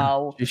 So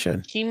yeah, she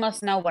should. She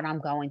must know what I'm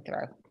going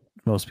through.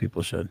 Most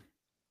people should.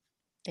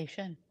 They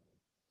should.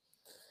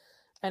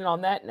 And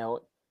on that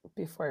note,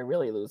 before I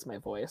really lose my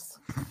voice,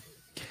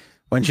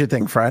 when's your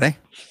thing? Friday?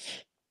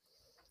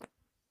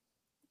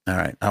 All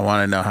right. I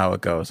want to know how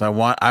it goes. I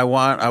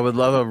would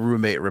love a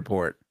roommate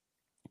report.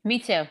 Me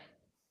too.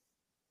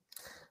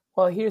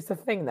 Well, here's the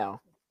thing though.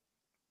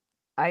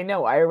 I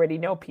already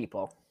know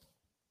people.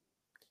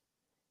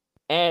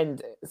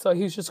 And so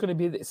he's just going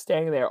to be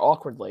staying there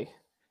awkwardly.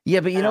 Yeah,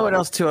 but you know what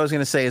else too I was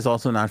going to say is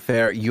also not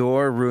fair.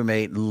 Your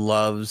roommate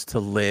loves to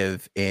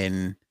live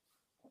in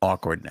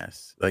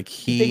awkwardness. Like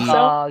he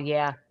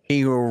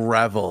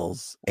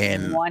revels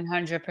in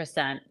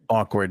 100%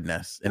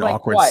 awkwardness and like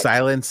awkward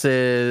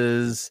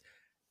silences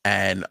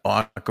and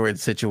awkward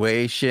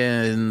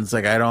situations.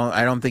 Like I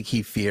don't think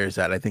he fears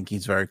that. I think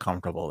he's very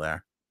comfortable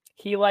there.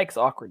 He likes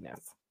awkwardness.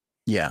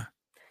 Yeah,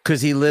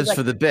 because he lives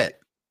for the bit.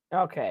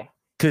 Okay.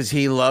 Because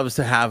he loves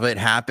to have it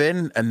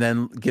happen and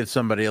then give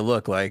somebody a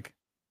look like,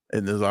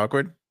 "Isn't this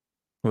awkward?"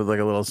 With like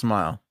a little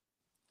smile.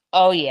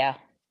 Oh yeah,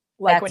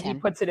 like that's when he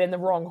puts it in the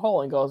wrong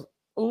hole and goes,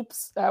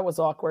 "Oops, that was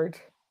awkward."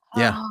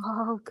 Yeah.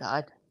 Oh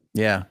God.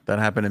 Yeah, that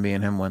happened to me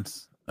and him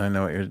once. I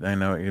know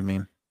what you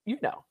mean. You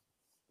know.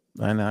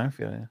 I know. I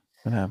feel you.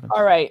 It happens.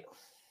 All right.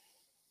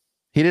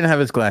 He didn't have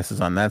his glasses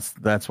on.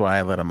 That's why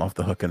I let him off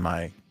the hook in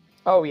my.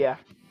 Oh yeah.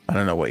 I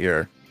don't know what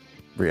your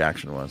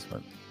reaction was,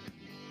 but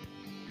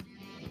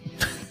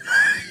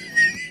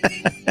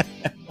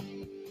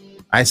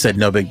I said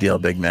no big deal,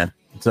 big man.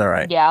 It's all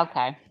right. Yeah,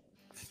 okay.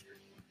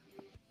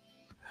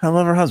 I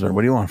love her husband.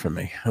 What do you want from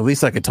me? At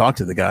least I could talk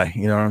to the guy.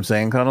 You know what I'm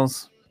saying,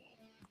 Cuddles?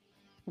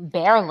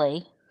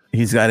 Barely.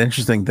 He's got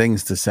interesting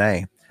things to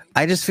say.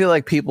 I just feel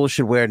like people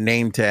should wear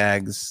name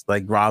tags,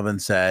 like Robin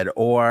said,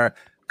 or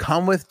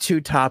come with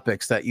 2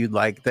 topics that you'd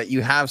like, that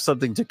you have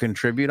something to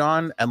contribute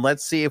on, and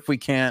let's see if we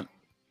can't.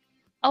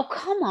 Oh,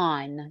 come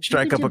on.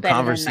 Strike up a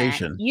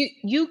conversation.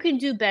 You can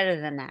do better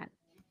than that.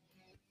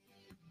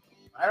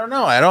 I don't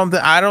know.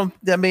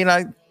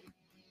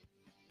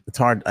 It's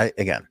hard.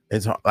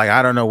 It's like,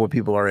 I don't know what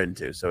people are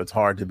into, so it's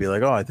hard to be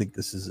like, oh, I think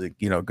this is a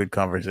good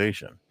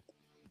conversation.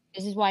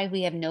 This is why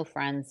we have no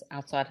friends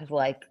outside of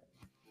like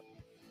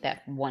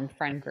that one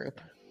friend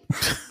group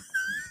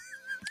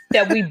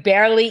that we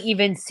barely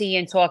even see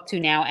and talk to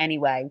now.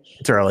 Anyway,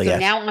 it's early. So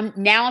yet.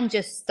 now I'm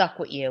just stuck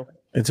with you.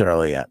 It's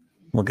early yet.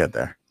 We'll get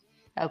there.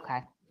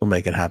 Okay. We'll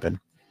make it happen.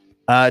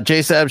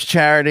 JSAB's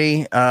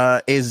charity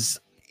is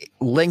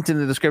linked in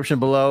the description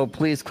below.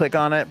 Please click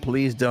on it.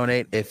 Please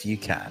donate if you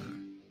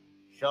can.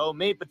 Show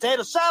me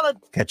potato salad.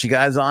 Catch you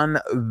guys on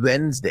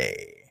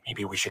Wednesday.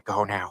 Maybe we should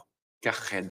go now.